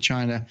borders with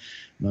China.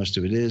 Most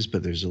of it is,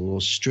 but there's a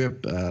little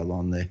strip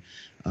on the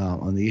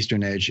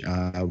eastern edge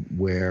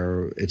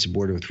where it's a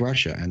border with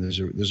Russia, and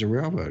there's a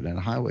railroad and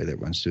a highway that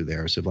runs through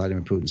there. So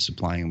Vladimir Putin's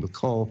supplying him with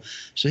coal.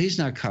 So he's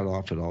not cut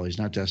off at all. He's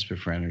not desperate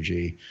for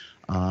energy.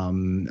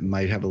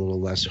 Might have a little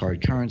less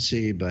hard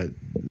currency, but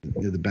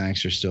the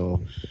banks are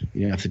still,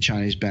 if the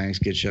Chinese banks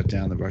get shut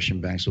down, the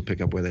Russian banks will pick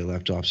up where they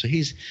left off. So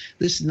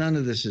none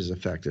of this is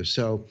effective.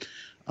 So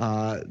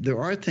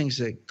there are things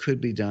that could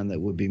be done that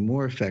would be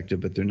more effective,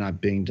 but they're not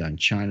being done.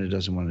 China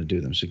doesn't want to do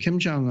them. So Kim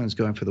Jong-un's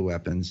going for the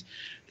weapons.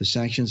 The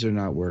sanctions are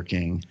not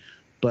working.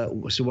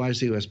 So why is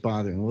the U.S.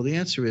 bothering? Well, the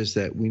answer is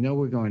that we know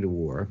we're going to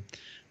war,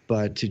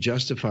 but to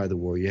justify the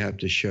war, you have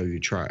to show you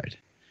tried.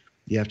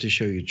 You have to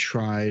show you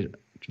tried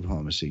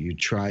diplomacy. You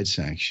tried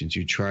sanctions.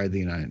 You tried the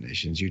United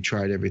Nations. You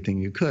tried everything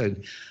you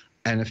could,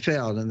 and it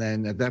failed. And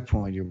then at that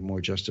point, you're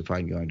more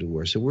justified in going to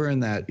war. So we're in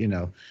that,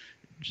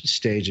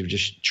 stage of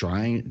just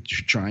trying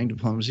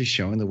diplomacy,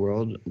 showing the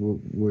world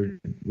we're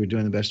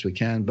doing the best we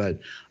can, but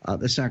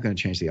that's not going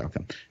to change the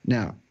outcome.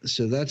 Now,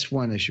 so that's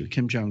one issue.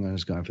 Kim Jong-un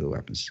is going for the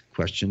weapons.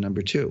 Question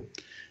number 2,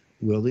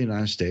 will the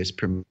United States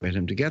permit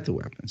him to get the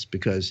weapons?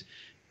 Because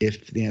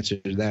If the answer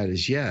to that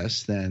is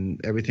yes, then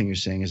everything you're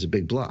saying is a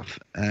big bluff.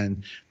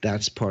 And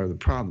that's part of the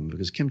problem,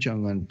 because Kim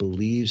Jong-un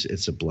believes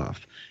it's a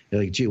bluff.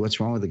 You're like, gee, what's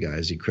wrong with the guy?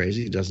 Is he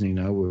crazy? Doesn't he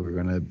know we're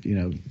going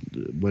to,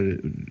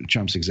 what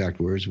Trump's exact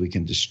words, we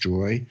can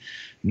destroy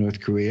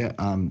North Korea?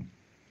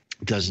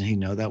 Doesn't he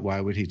know that? Why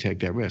would he take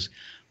that risk?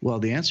 Well,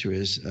 the answer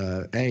is,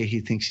 A,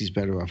 he thinks he's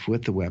better off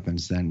with the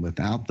weapons than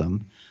without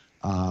them.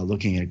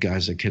 Looking at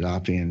guys like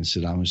Gaddafi and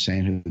Saddam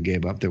Hussein who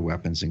gave up their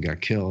weapons and got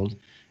killed,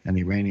 and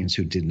the Iranians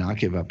who did not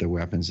give up their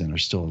weapons and are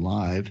still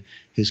alive,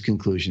 his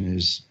conclusion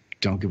is,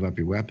 don't give up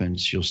your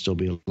weapons, you'll still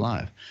be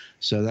alive.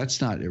 So that's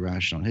not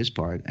irrational on his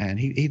part. And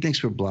he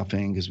thinks we're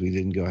bluffing because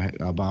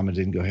Obama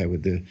didn't go ahead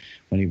with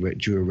when he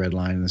drew a red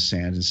line in the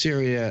sand in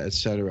Syria, et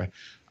cetera.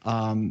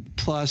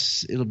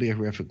 Plus, it'll be a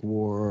horrific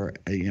war,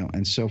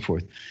 and so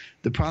forth.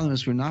 The problem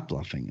is we're not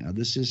bluffing.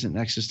 This is an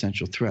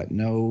existential threat.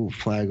 No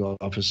flag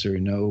officer,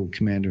 no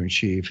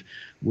commander-in-chief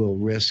will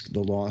risk the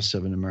loss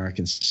of an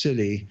American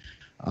city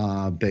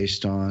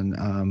based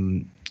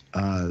on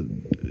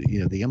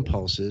the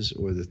impulses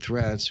or the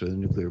threats or the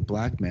nuclear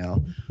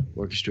blackmail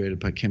orchestrated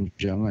by Kim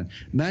Jong-un.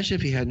 Imagine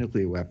if he had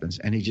nuclear weapons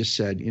and he just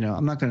said,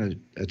 I'm not going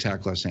to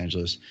attack Los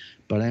Angeles,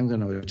 but I'm going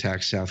to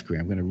attack South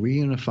Korea. I'm going to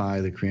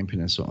reunify the Korean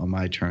Peninsula on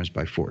my terms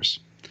by force.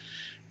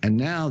 And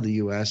now the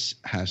U.S.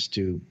 has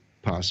to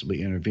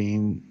possibly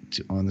intervene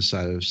on the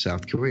side of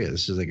South Korea.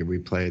 This is like a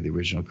replay of the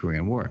original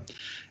Korean War.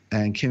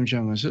 And Kim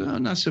Jong-un said, oh,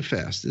 not so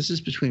fast. This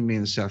is between me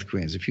and the South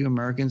Koreans. If you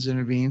Americans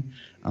intervene,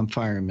 I'm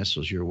firing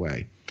missiles your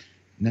way.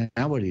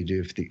 Now what do you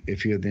do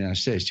if you're the United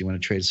States? Do you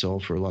want to trade Seoul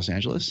for Los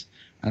Angeles?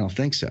 I don't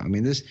think so. I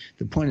mean,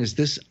 the point is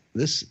this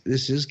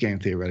is game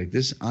theoretic.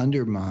 This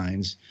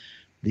undermines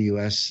the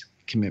U.S.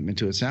 commitment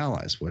to its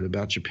allies. What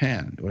about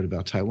Japan? What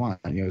about Taiwan?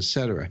 Et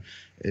cetera.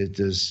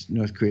 Does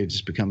North Korea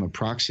just become a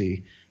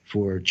proxy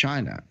for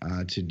China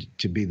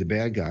to be the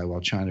bad guy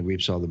while China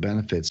reaps all the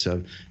benefits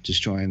of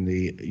destroying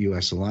the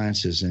U.S.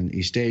 alliances in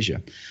East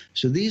Asia?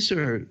 So these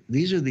are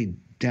the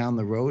down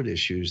the road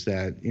issues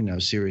that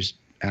serious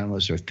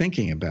analysts are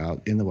thinking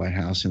about in the White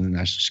House, in the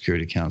National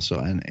Security Council,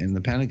 and in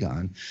the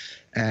Pentagon.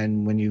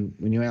 And when you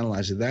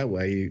analyze it that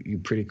way, you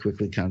pretty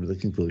quickly come to the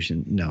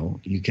conclusion, no,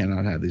 you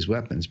cannot have these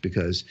weapons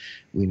because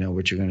we know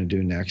what you're going to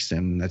do next,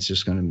 and that's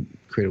just going to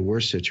create a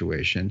worse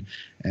situation,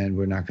 and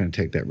we're not going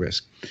to take that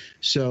risk.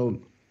 So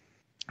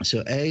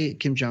A,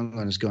 Kim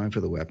Jong-un is going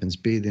for the weapons.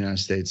 B, the United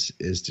States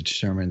is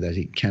determined that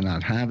he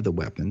cannot have the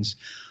weapons.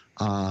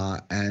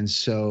 And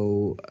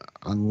so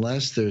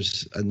unless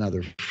there's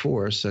another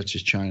force, such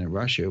as China and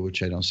Russia,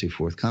 which I don't see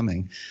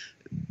forthcoming,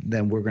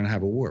 then we're going to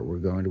have a war. We're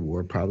going to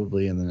war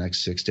probably in the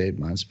next 6 to 8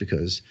 months,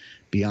 because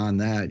beyond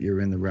that,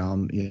 you're in the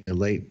realm,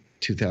 late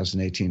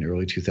 2018,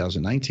 early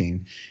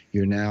 2019,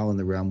 you're now in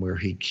the realm where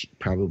he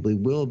probably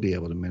will be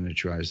able to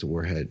miniaturize the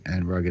warhead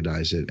and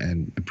ruggedize it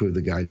and improve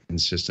the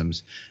guidance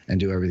systems and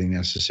do everything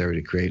necessary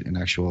to create an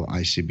actual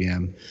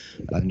ICBM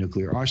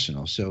nuclear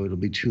arsenal. So it'll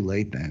be too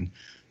late then.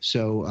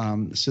 So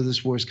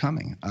this war is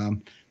coming.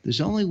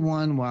 There's only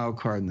one wild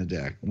card in the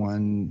deck,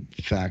 one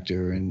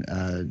factor, and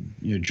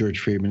George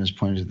Friedman has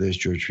pointed to this.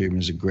 George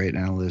Friedman is a great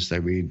analyst. I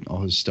read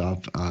all his stuff.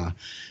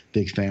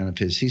 Big fan of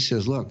his. He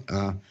says, look,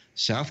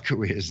 South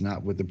Korea is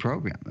not with the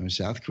program. I mean,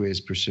 South Korea is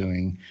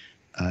pursuing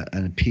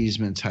an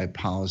appeasement type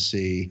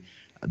policy.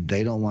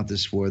 They don't want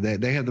this war.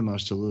 They have the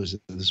most to lose.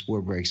 If this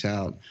war breaks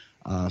out,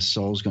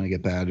 Seoul's going to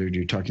get battered.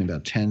 You're talking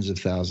about tens of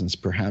thousands,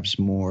 perhaps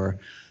more.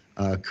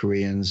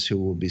 Koreans who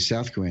will be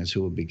South Koreans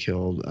who will be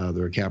killed.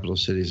 There are capital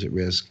cities at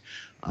risk.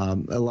 A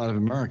lot of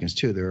Americans,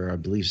 too. There are, I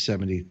believe,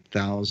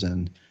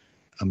 70,000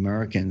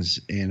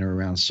 Americans in or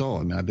around Seoul.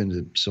 I mean, I've been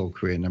to Seoul,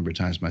 Korea a number of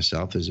times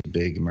myself. There's a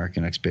big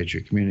American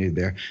expatriate community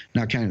there,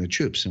 not counting the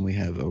troops. And we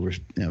have over,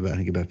 I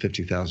think about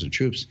 50,000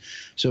 troops.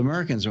 So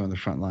Americans are on the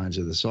front lines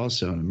of this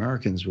also, and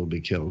Americans will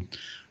be killed.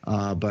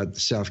 But the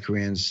South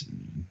Koreans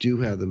do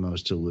have the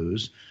most to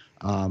lose.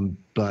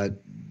 But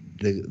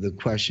the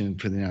question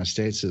for the United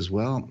States is,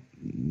 well,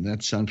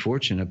 that's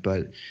unfortunate,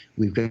 but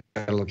we've got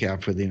to look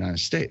out for the United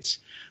States.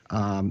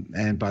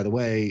 And by the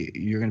way,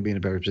 you're going to be in a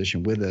better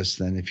position with us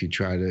than if you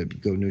try to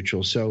go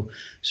neutral. So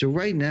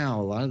right now,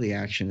 a lot of the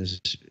action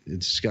is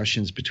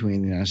discussions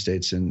between the United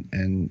States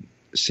and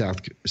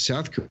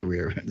South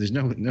Korea. There's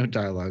no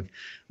dialogue,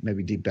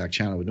 maybe deep back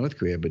channel with North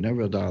Korea, but no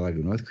real dialogue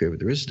with North Korea. But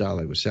there is a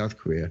dialogue with South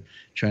Korea,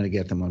 trying to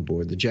get them on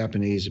board. The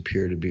Japanese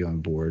appear to be on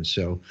board,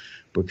 so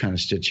we're kind of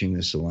stitching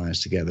this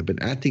alliance together.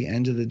 But at the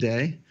end of the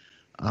day,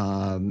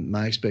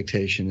 my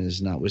expectation is,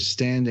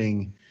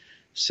 notwithstanding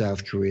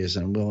South Korea's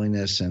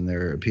unwillingness and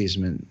their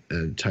appeasement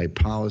type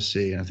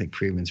policy, and I think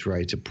Friedman's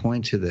right to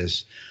point to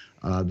this,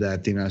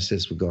 that the United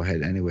States will go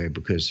ahead anyway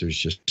because there's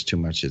just too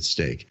much at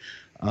stake.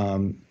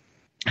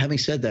 Having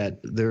said that,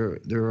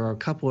 there are a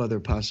couple other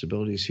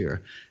possibilities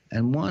here,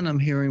 and one I'm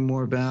hearing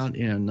more about.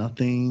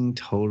 Nothing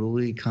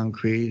totally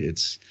concrete.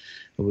 It's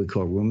what we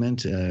call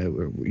rumored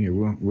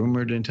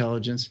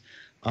intelligence.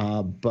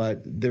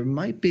 But there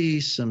might be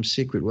some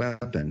secret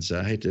weapons.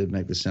 I hate to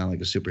make this sound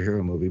like a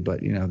superhero movie, but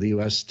the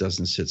U.S.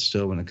 doesn't sit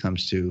still when it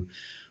comes to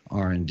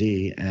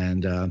R&D,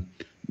 and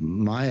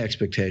my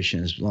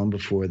expectation is long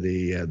before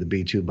the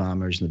B-2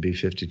 bombers and the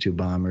B-52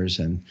 bombers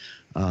and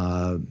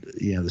the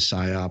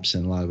PSYOPs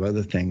and a lot of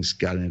other things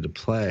got into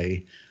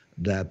play,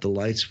 that the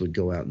lights would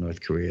go out in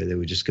North Korea. They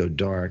would just go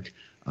dark.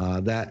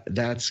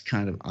 That's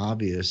kind of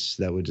obvious.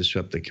 That would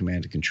disrupt the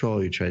command and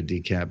control. You try to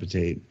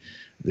decapitate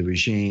the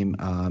regime,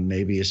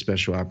 maybe a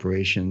special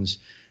operations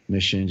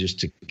mission just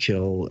to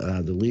kill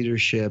the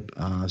leadership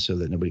so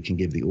that nobody can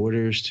give the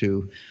orders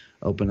to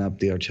open up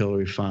the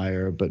artillery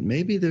fire. But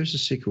maybe there's a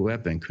secret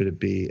weapon. Could it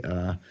be,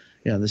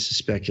 this is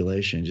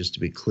speculation, just to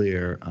be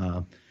clear,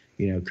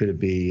 could it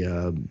be,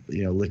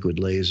 liquid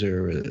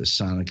laser, a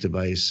sonic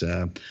device?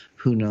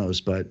 Who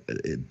knows? But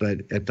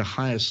at the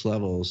highest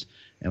levels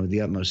and with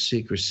the utmost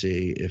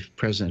secrecy, if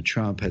President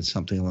Trump had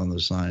something along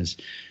those lines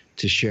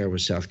to share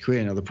with South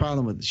Korea. Now, the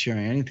problem with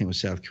sharing anything with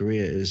South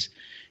Korea is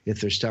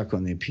if they're stuck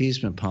on the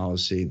appeasement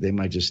policy, they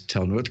might just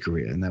tell North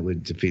Korea, and that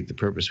would defeat the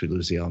purpose. We'd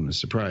lose the element of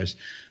surprise.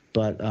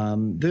 But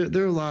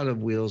there are a lot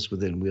of wheels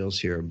within wheels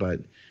here. But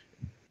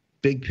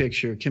big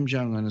picture, Kim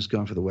Jong-un is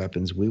going for the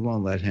weapons. We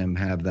won't let him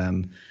have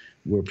them.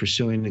 We're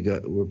pursuing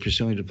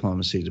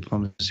diplomacy.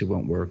 Diplomacy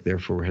won't work.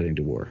 Therefore, we're heading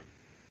to war.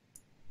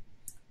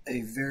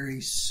 A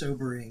very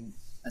sobering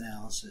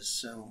analysis.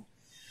 So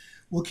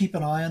we'll keep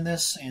an eye on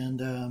this,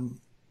 and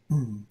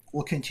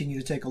we'll continue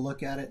to take a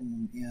look at it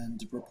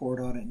and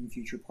report on it in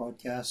future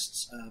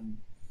podcasts,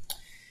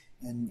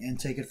 and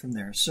take it from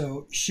there.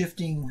 So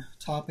shifting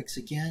topics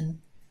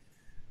again,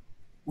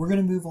 we're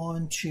going to move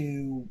on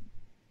to,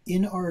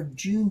 in our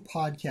June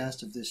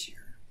podcast of this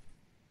year,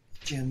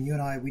 Jim, you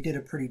and I, we did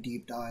a pretty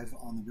deep dive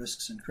on the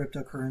risks in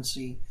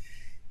cryptocurrency.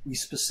 We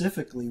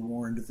specifically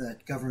warned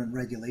that government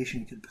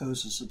regulation could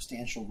pose a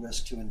substantial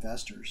risk to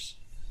investors.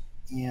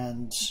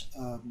 And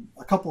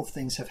a couple of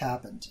things have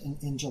happened.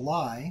 In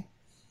July,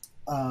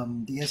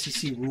 the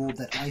SEC ruled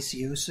that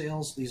ICO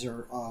sales, these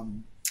are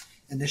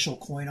initial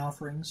coin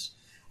offerings,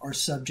 are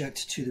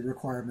subject to the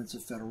requirements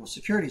of federal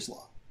securities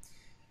law.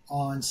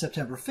 On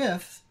September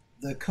 5th,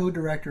 the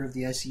co-director of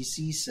the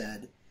SEC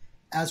said,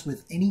 as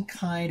with any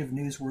kind of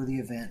newsworthy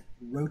event,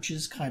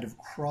 roaches kind of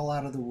crawl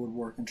out of the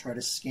woodwork and try to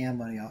scam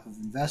money off of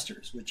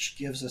investors, which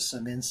gives us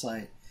some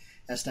insight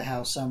as to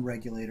how some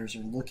regulators are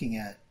looking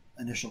at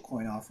initial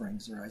coin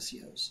offerings or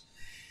ICOs.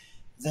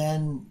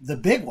 Then the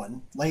big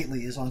one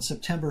lately is on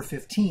September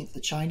 15th,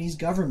 the Chinese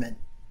government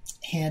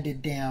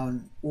handed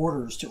down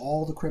orders to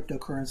all the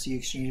cryptocurrency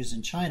exchanges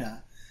in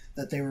China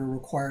that they were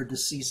required to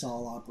cease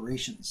all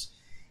operations.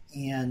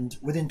 And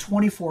within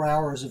 24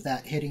 hours of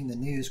that hitting the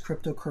news,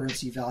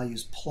 cryptocurrency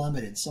values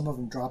plummeted. Some of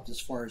them dropped as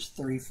far as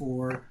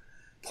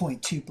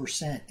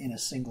 34.2% in a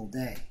single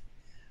day.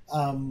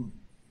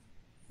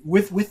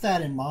 With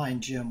that in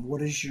mind, Jim,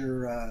 what is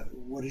your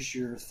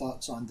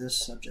thoughts on this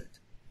subject?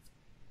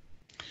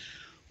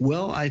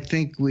 Well, I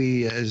think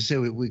as I said,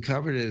 we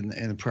covered it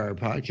in the prior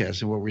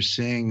podcast, and what we're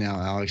seeing now,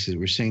 Alex, is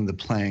we're seeing the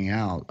playing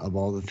out of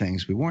all the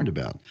things we warned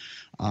about.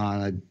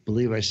 I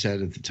believe I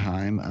said at the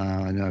time,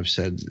 I know I've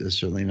said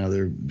certainly in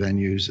other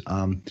venues,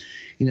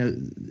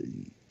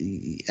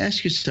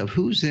 ask yourself,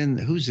 who's in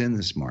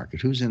this market?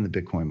 Who's in the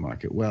Bitcoin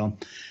market? Well,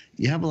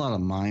 you have a lot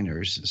of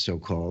miners,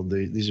 so-called.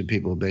 These are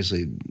people,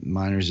 basically,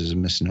 miners is a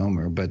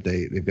misnomer, but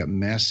they've got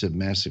massive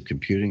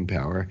computing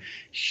power,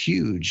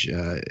 huge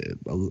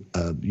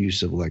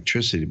use of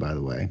electricity, by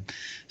the way,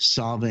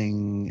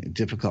 solving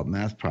difficult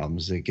math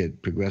problems that get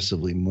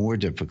progressively more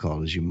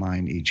difficult as you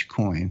mine each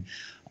coin.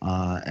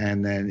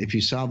 And then if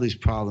you solve these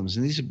problems,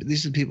 and these are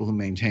the people who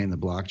maintain the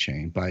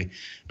blockchain, by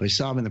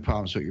solving the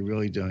problems, what you're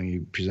really doing,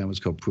 you present what's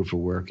called proof of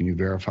work, and you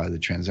verify the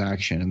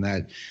transaction, and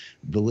that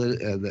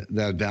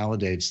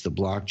validates the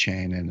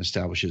blockchain and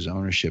establishes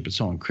ownership. It's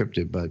all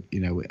encrypted, but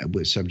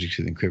with subject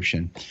to the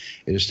encryption,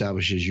 it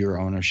establishes your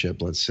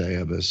ownership, let's say,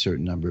 of a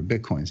certain number of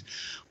Bitcoins.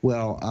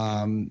 Well,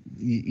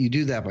 you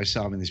do that by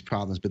solving these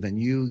problems, but then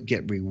you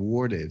get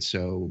rewarded.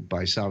 So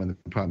by solving the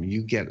problem,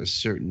 you get a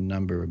certain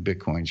number of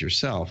Bitcoins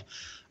yourself.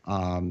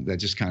 That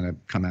just kind of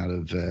come out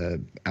of the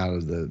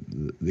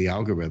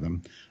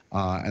algorithm,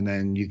 and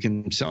then you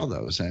can sell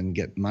those and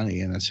get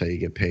money, and that's how you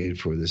get paid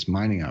for this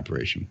mining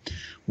operation.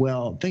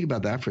 Well, think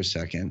about that for a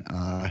second.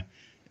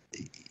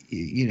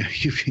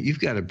 You've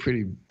got a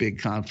pretty big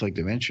conflict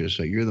of interest.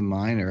 So you're the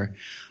miner.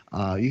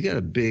 You got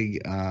a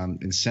big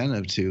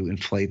incentive to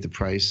inflate the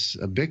price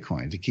of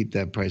Bitcoin, to keep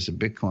that price of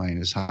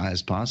Bitcoin as high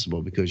as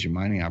possible because your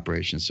mining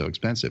operation is so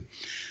expensive.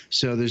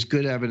 So there's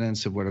good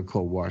evidence of what are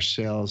called wash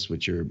sales,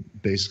 which are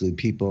basically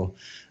people,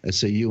 let's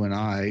say you and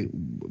I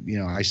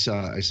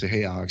say,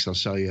 hey, Alex, I'll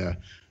sell you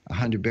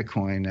 100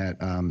 Bitcoin at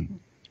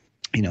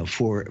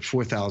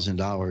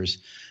 $4,000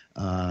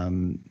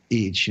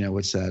 each.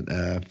 What's that?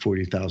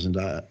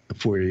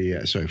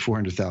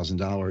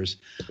 $400,000.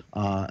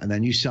 And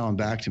then you sell them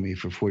back to me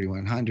for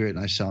 4,100,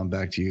 and I sell them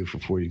back to you for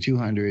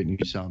 4,200, and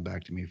you sell them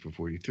back to me for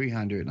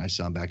 4,300, and I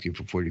sell them back to you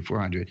for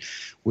 4,400.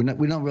 We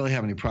don't really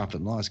have any profit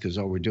and loss because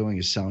all we're doing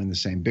is selling the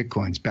same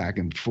Bitcoins back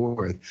and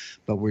forth,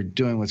 but we're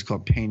doing what's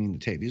called painting the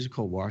tape. These are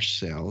called wash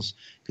sales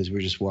because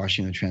we're just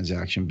washing the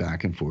transaction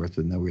back and forth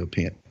with no real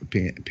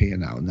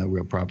P&L, no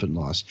real profit and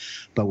loss.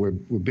 But we're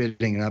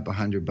bidding it up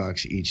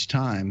 $100 each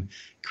time,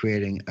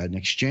 creating an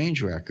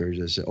exchange record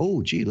that says,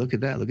 oh, gee, look at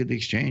that. Look at the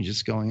exchange.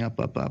 It's going up,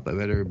 up, up. I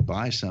better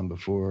buy some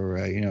before,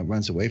 it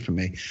runs away from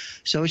me.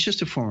 So it's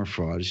just a form of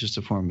fraud. It's just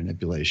a form of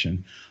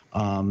manipulation.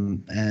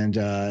 One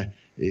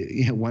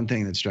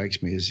thing that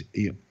strikes me is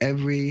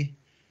every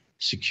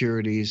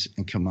securities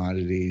and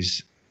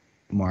commodities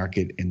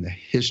market in the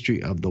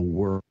history of the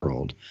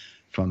world,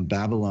 from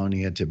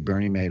Babylonia to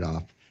Bernie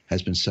Madoff,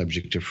 has been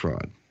subject to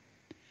fraud.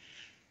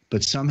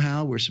 But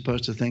somehow we're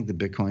supposed to think that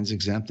Bitcoin's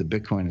exempt. The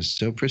Bitcoin is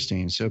so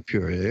pristine, so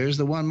pure. There's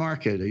the one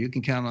market. You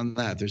can count on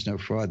that. There's no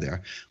fraud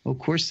there. Well, of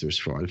course there's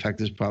fraud. In fact,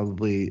 there's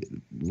probably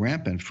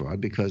rampant fraud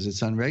because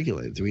it's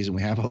unregulated. The reason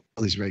we have all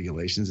these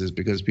regulations is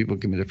because people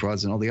committed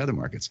frauds in all the other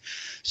markets.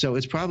 So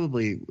it's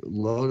probably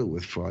loaded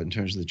with fraud in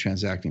terms of the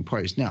transacting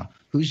parties. Now,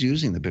 who's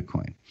using the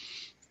Bitcoin?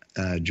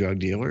 Drug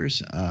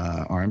dealers,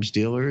 arms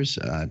dealers,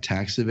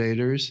 tax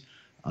evaders,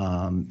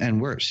 and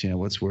worse.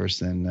 What's worse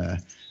than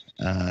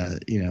a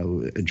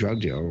drug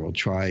dealer will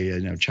try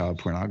child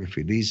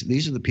pornography.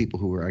 These are the people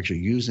who are actually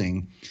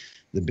using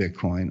the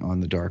Bitcoin on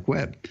the dark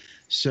web.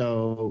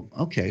 So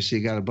so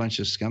you got a bunch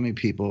of scummy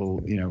people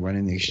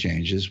running the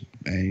exchanges,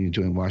 and you're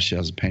doing wash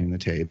sales and painting the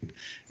tape,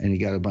 and you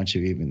got a bunch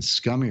of even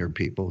scummier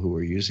people who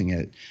are using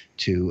it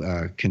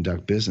to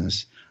conduct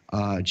business.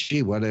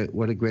 Gee, what a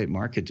great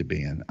market to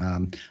be in. I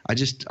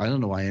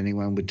don't know why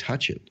anyone would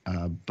touch it.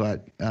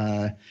 But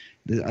I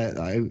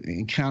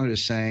encountered a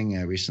saying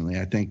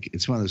recently. I think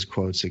it's one of those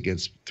quotes that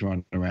gets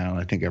thrown around.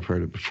 I think I've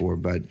heard it before,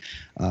 but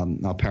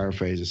I'll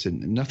paraphrase. It said,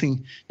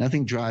 nothing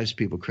drives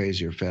people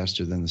crazier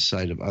faster than the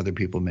sight of other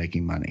people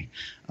making money.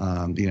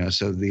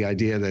 So the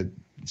idea that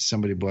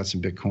somebody bought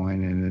some Bitcoin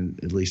and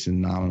at least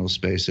in nominal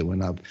space it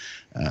went up,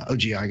 I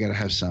got to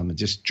have some. It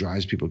just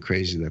drives people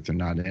crazy that they're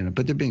not in it,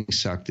 but they're being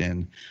sucked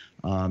in.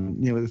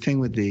 The thing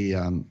with the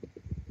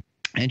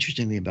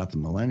interesting thing about the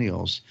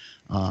millennials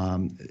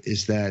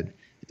is that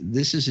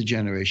this is a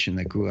generation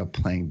that grew up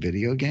playing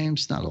video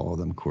games. Not all of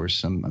them, of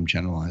course. I'm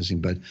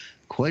generalizing, but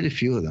quite a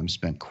few of them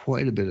spent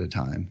quite a bit of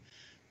time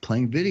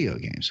playing video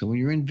games. So when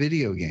you're in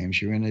video games,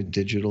 you're in a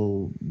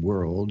digital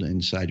world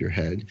inside your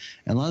head,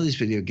 and a lot of these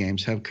video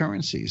games have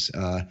currencies.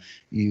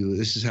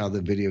 This is how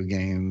the video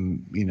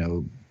game,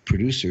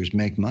 producers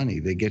make money.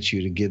 They get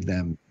you to give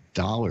them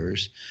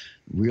dollars,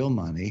 real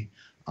money,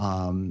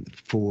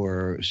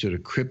 for sort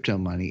of crypto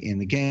money in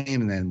the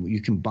game, and then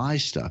you can buy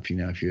stuff.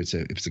 If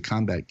it's a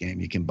combat game,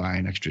 you can buy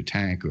an extra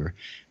tank, or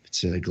if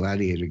it's a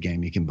gladiator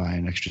game, you can buy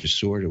an extra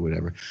sword or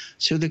whatever.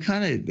 So they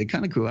kind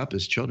of grew up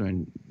as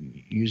children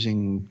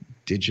using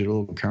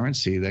digital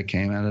currency that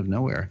came out of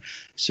nowhere.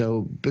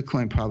 So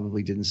Bitcoin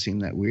probably didn't seem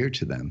that weird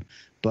to them,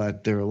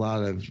 but there are a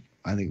lot of,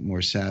 I think,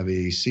 more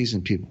savvy,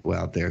 seasoned people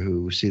out there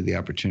who see the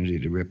opportunity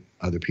to rip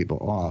other people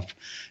off.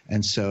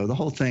 And so the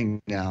whole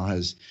thing now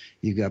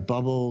you've got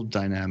bubble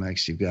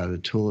dynamics, you've got a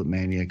tulip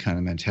mania kind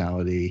of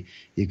mentality,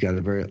 you've got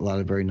a lot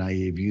of very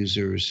naive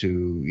users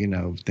who,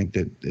 think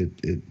that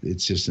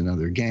it's just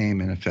another game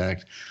in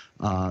effect.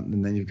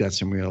 And then you've got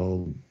some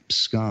real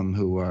scum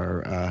who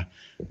are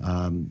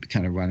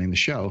kind of running the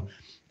show.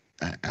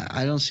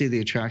 I don't see the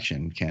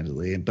attraction,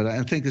 candidly, but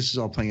I think this is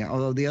all playing out.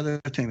 Although the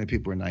other thing that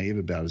people were naive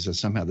about is that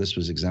somehow this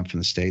was exempt from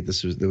the state.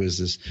 There was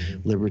this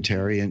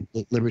libertarian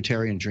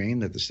dream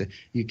that the state.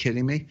 Are you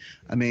kidding me?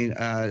 I mean,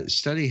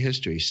 study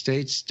history.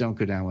 States don't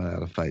go down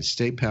without a fight.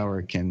 State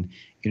power can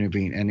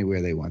intervene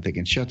anywhere they want. They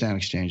can shut down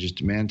exchanges,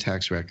 demand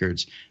tax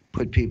records,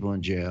 put people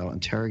in jail,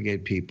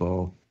 interrogate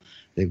people.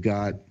 They've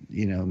got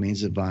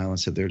means of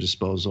violence at their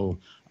disposal.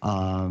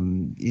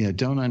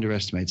 Don't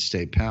underestimate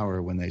state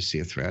power when they see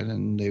a threat,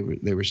 and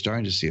they were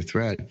starting to see a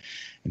threat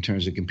in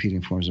terms of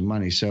competing forms of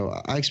money.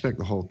 So I expect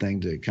the whole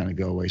thing to kind of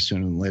go away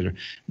sooner than later.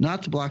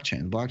 Not the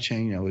blockchain. The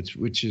blockchain,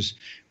 which is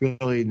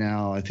really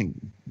now, I think,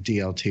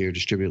 DLT or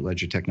distributed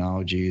ledger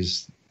technology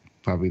is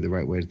probably the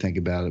right way to think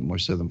about it, more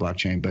so than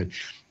blockchain. But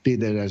be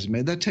that as it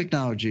may, that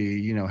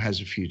technology,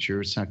 has a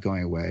future. It's not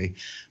going away,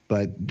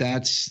 but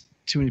that's.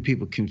 Too many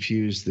people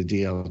confuse the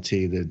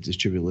DLT, the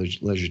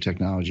distributed ledger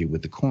technology,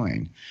 with the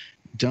coin.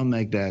 Don't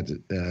fail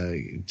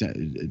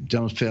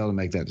to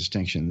make that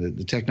distinction.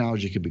 The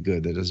technology could be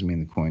good. That doesn't mean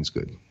the coin's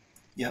good.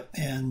 Yep.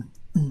 And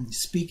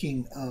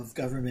speaking of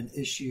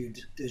government-issued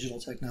digital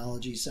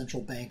technology,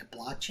 central bank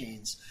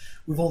blockchains,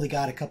 we've only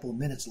got a couple of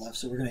minutes left,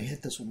 so we're going to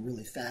hit this one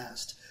really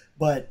fast.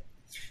 But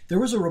there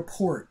was a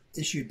report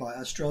issued by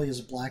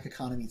Australia's Black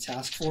Economy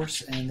Task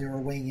Force, and they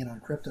were weighing in on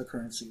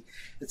cryptocurrency.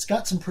 It's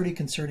got some pretty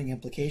concerning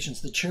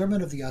implications. The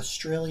chairman of the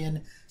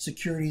Australian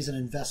Securities and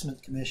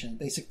Investment Commission,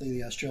 basically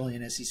the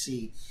Australian SEC,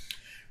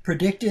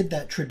 predicted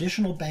that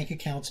traditional bank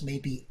accounts may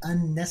be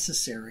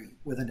unnecessary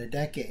within a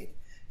decade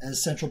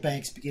as central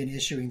banks begin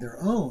issuing their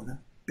own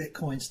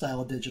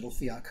Bitcoin-style digital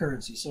fiat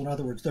currency. So in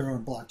other words, their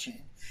own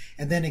blockchain.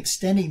 And then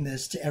extending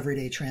this to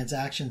everyday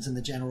transactions in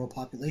the general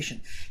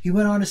population. He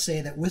went on to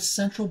say that with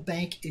central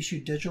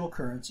bank-issued digital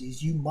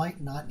currencies, you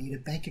might not need a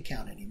bank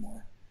account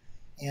anymore.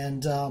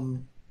 And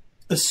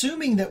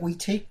assuming that we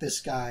take this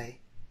guy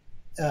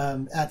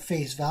at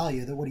face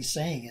value, that what he's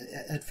saying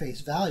at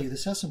face value,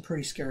 this has some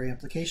pretty scary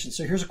implications.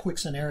 So here's a quick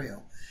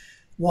scenario.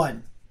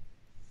 1,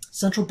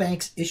 central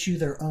banks issue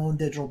their own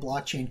digital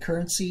blockchain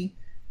currency,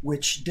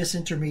 which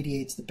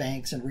disintermediates the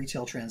banks and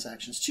retail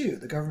transactions. 2,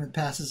 the government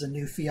passes a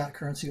new fiat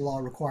currency law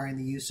requiring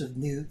the use of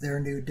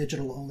their new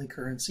digital-only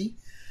currency.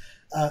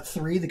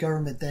 3, the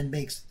government then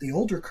makes the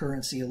older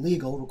currency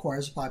illegal,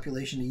 requires the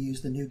population to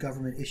use the new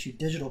government-issued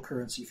digital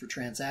currency for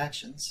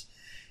transactions.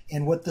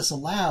 And what this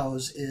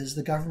allows is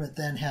the government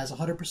then has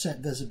 100%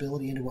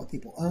 visibility into what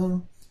people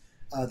own,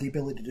 the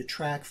ability to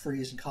track,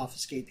 freeze, and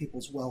confiscate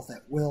people's wealth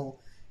at will.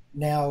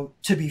 Now,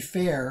 to be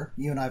fair,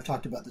 you and I have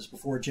talked about this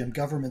before, Jim,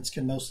 governments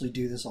can mostly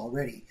do this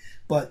already,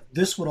 but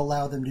this would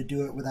allow them to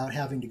do it without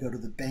having to go to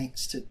the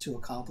banks to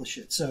accomplish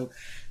it. So,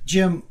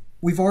 Jim,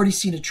 we've already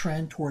seen a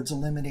trend towards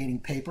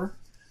eliminating paper.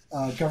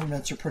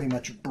 Governments are pretty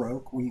much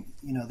broke.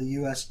 The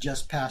U.S.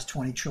 just passed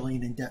 $20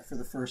 trillion in debt for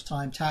the first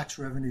time. Tax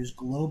revenues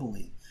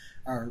globally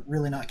are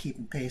really not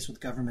keeping pace with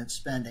government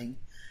spending.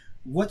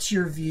 What's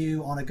your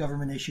view on a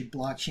government-issued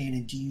blockchain,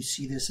 and do you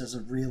see this as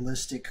a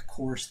realistic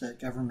course that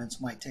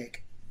governments might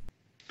take?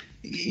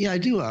 Yeah, I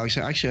do, Alex.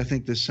 Actually, I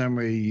think the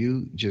summary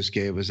you just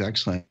gave was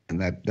excellent.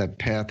 And that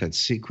path, that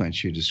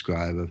sequence you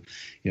describe of,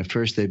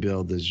 first they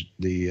build the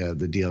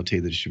DLT,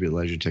 the distributed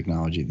ledger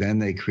technology. Then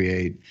they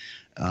create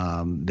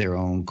their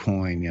own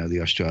coin,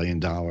 the Australian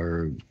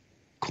dollar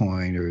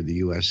coin or the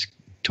U.S.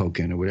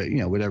 token or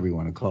whatever, whatever you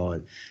want to call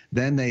it.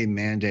 Then they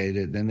mandate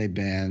it. Then they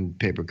ban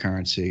paper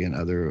currency and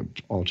other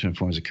alternate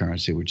forms of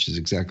currency, which is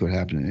exactly what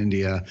happened in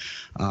India.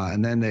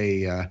 And then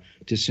they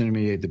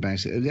disintermediate the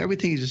banks.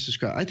 Everything you just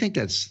described, I think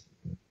that's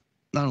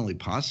not only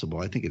possible,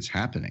 I think it's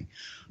happening.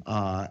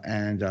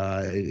 And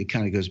it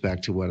kind of goes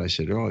back to what I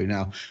said earlier.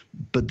 Now,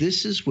 but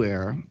this is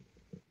where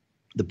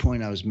the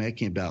point I was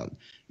making about,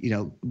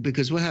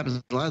 because what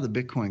happens, a lot of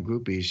the Bitcoin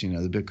groupies,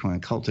 the Bitcoin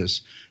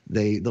cultists,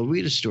 they'll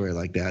read a story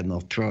like that and they'll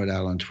throw it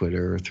out on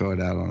Twitter or throw it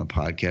out on a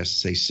podcast and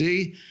say,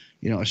 see,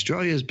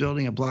 Australia is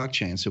building a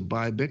blockchain, so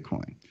buy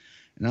Bitcoin.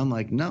 And I'm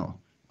like, no,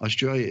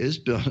 Australia is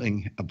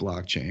building a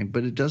blockchain,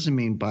 but it doesn't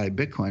mean buy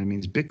Bitcoin. It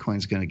means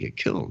Bitcoin's going to get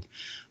killed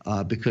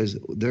because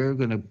they're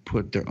going to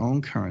put their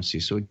own currency.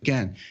 So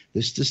again,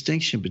 this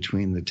distinction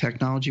between the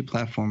technology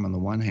platform on the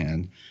one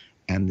hand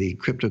and the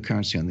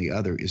cryptocurrency on the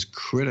other is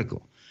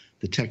critical.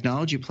 The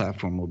technology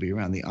platform will be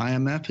around. The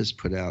IMF has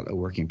put out a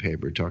working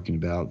paper talking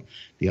about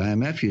the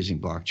IMF using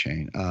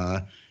blockchain.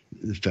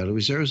 The Federal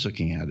Reserve is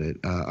looking at it.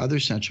 Other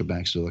central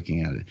banks are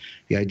looking at it.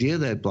 The idea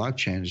that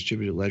blockchain,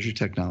 distributed ledger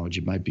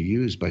technology, might be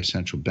used by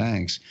central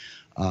banks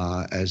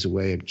as a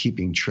way of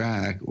keeping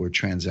track or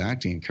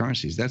transacting in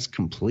currencies, that's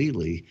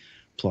completely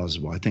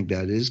plausible. I think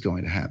that is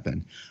going to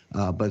happen.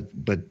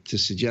 But to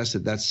suggest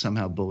that that's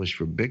somehow bullish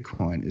for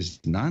Bitcoin is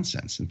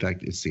nonsense. In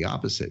fact, it's the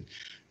opposite.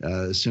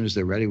 As soon as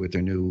they're ready with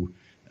their new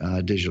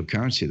digital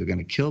currency, they're going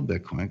to kill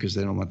Bitcoin because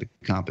they don't want the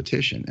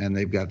competition, and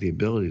they've got the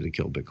ability to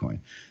kill Bitcoin.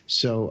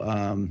 So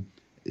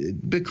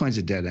Bitcoin's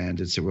a dead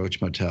end. It's a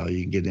roach motel.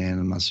 You can get in.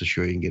 I'm not so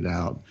sure you can get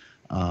out.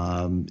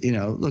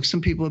 Look,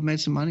 some people have made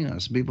some money on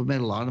it. Some people have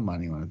made a lot of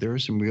money on it. There are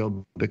some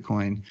real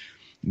Bitcoin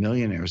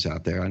millionaires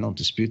out there. I don't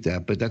dispute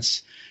that, but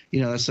that's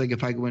like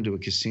if I go into a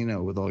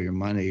casino with all your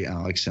money,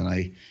 Alex, and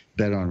I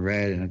bet on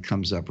red and it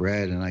comes up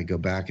red, and I go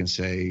back and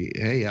say,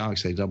 hey,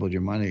 Alex, I doubled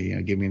your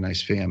money. Give me a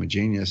nice fee. I'm a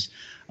genius.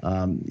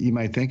 You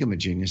might think I'm a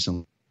genius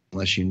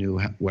unless you knew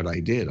what I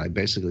did. I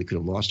basically could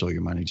have lost all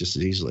your money just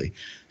as easily.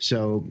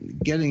 So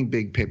getting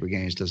big paper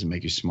gains doesn't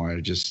make you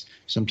smart.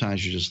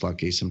 Sometimes you're just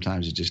lucky.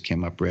 Sometimes it just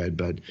came up red,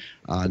 but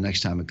next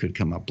time it could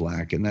come up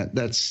black. And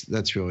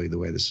that's really the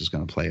way this is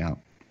going to play out.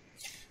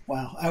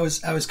 Wow, I was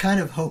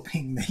kind of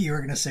hoping that you were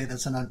going to say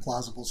that's an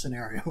unplausible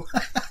scenario,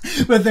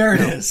 but there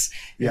it is.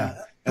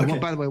 Yeah. Okay.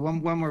 And by the way,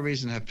 one more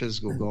reason to have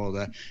physical gold.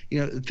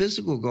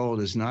 Physical gold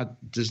does not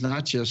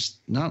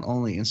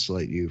only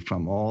insulate you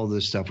from all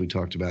the stuff we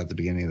talked about at the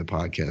beginning of the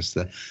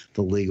podcast,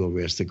 the legal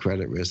risk, the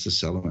credit risk, the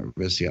settlement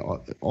risk,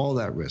 all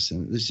that risk,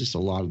 and there's just a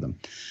lot of them.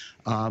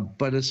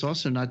 But it's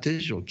also not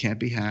digital. Can't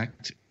be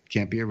hacked.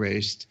 Can't be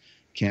erased.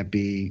 Can't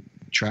be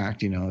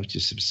tracked. It's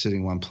just sitting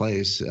in one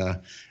place.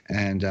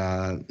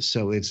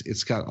 So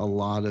it's got a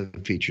lot of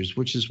features,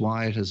 which is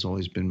why it has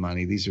always been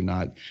money. These are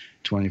not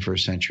 21st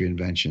century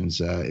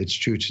inventions. It's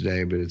true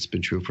today, but it's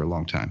been true for a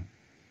long time.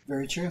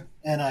 Very true.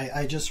 And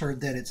I just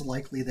heard that it's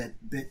likely that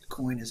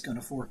Bitcoin is going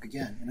to fork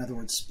again. In other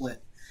words,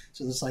 split.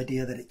 So this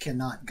idea that it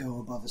cannot go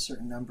above a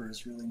certain number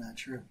is really not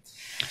true.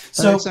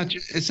 So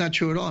it's not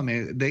true at all. I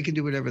mean, they can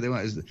do whatever they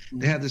want. Mm-hmm.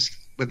 They have this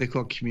what they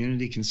call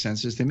community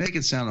consensus. They make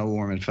it sound all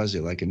warm and fuzzy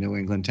like a New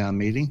England town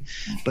meeting,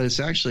 but it's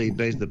actually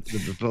based.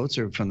 The votes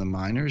are from the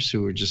miners,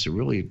 who are just a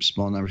really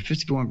small number.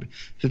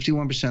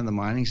 51% of the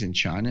mining's in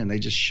China, and they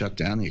just shut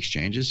down the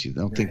exchanges. You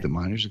don't think the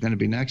miners are going to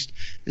be next?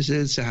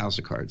 It's a house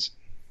of cards.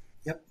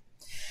 Yep.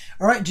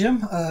 All right,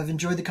 Jim. I've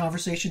enjoyed the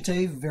conversation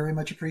today. Very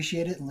much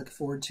appreciate it, and look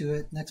forward to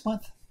it next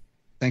month.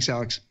 Thanks,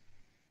 Alex.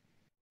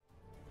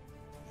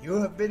 You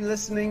have been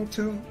listening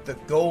to The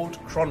Gold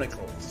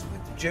Chronicles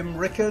with Jim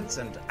Rickards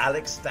and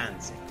Alex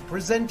Danzig,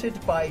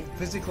 presented by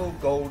Physical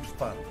Gold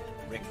Fund.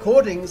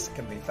 Recordings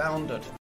can be found at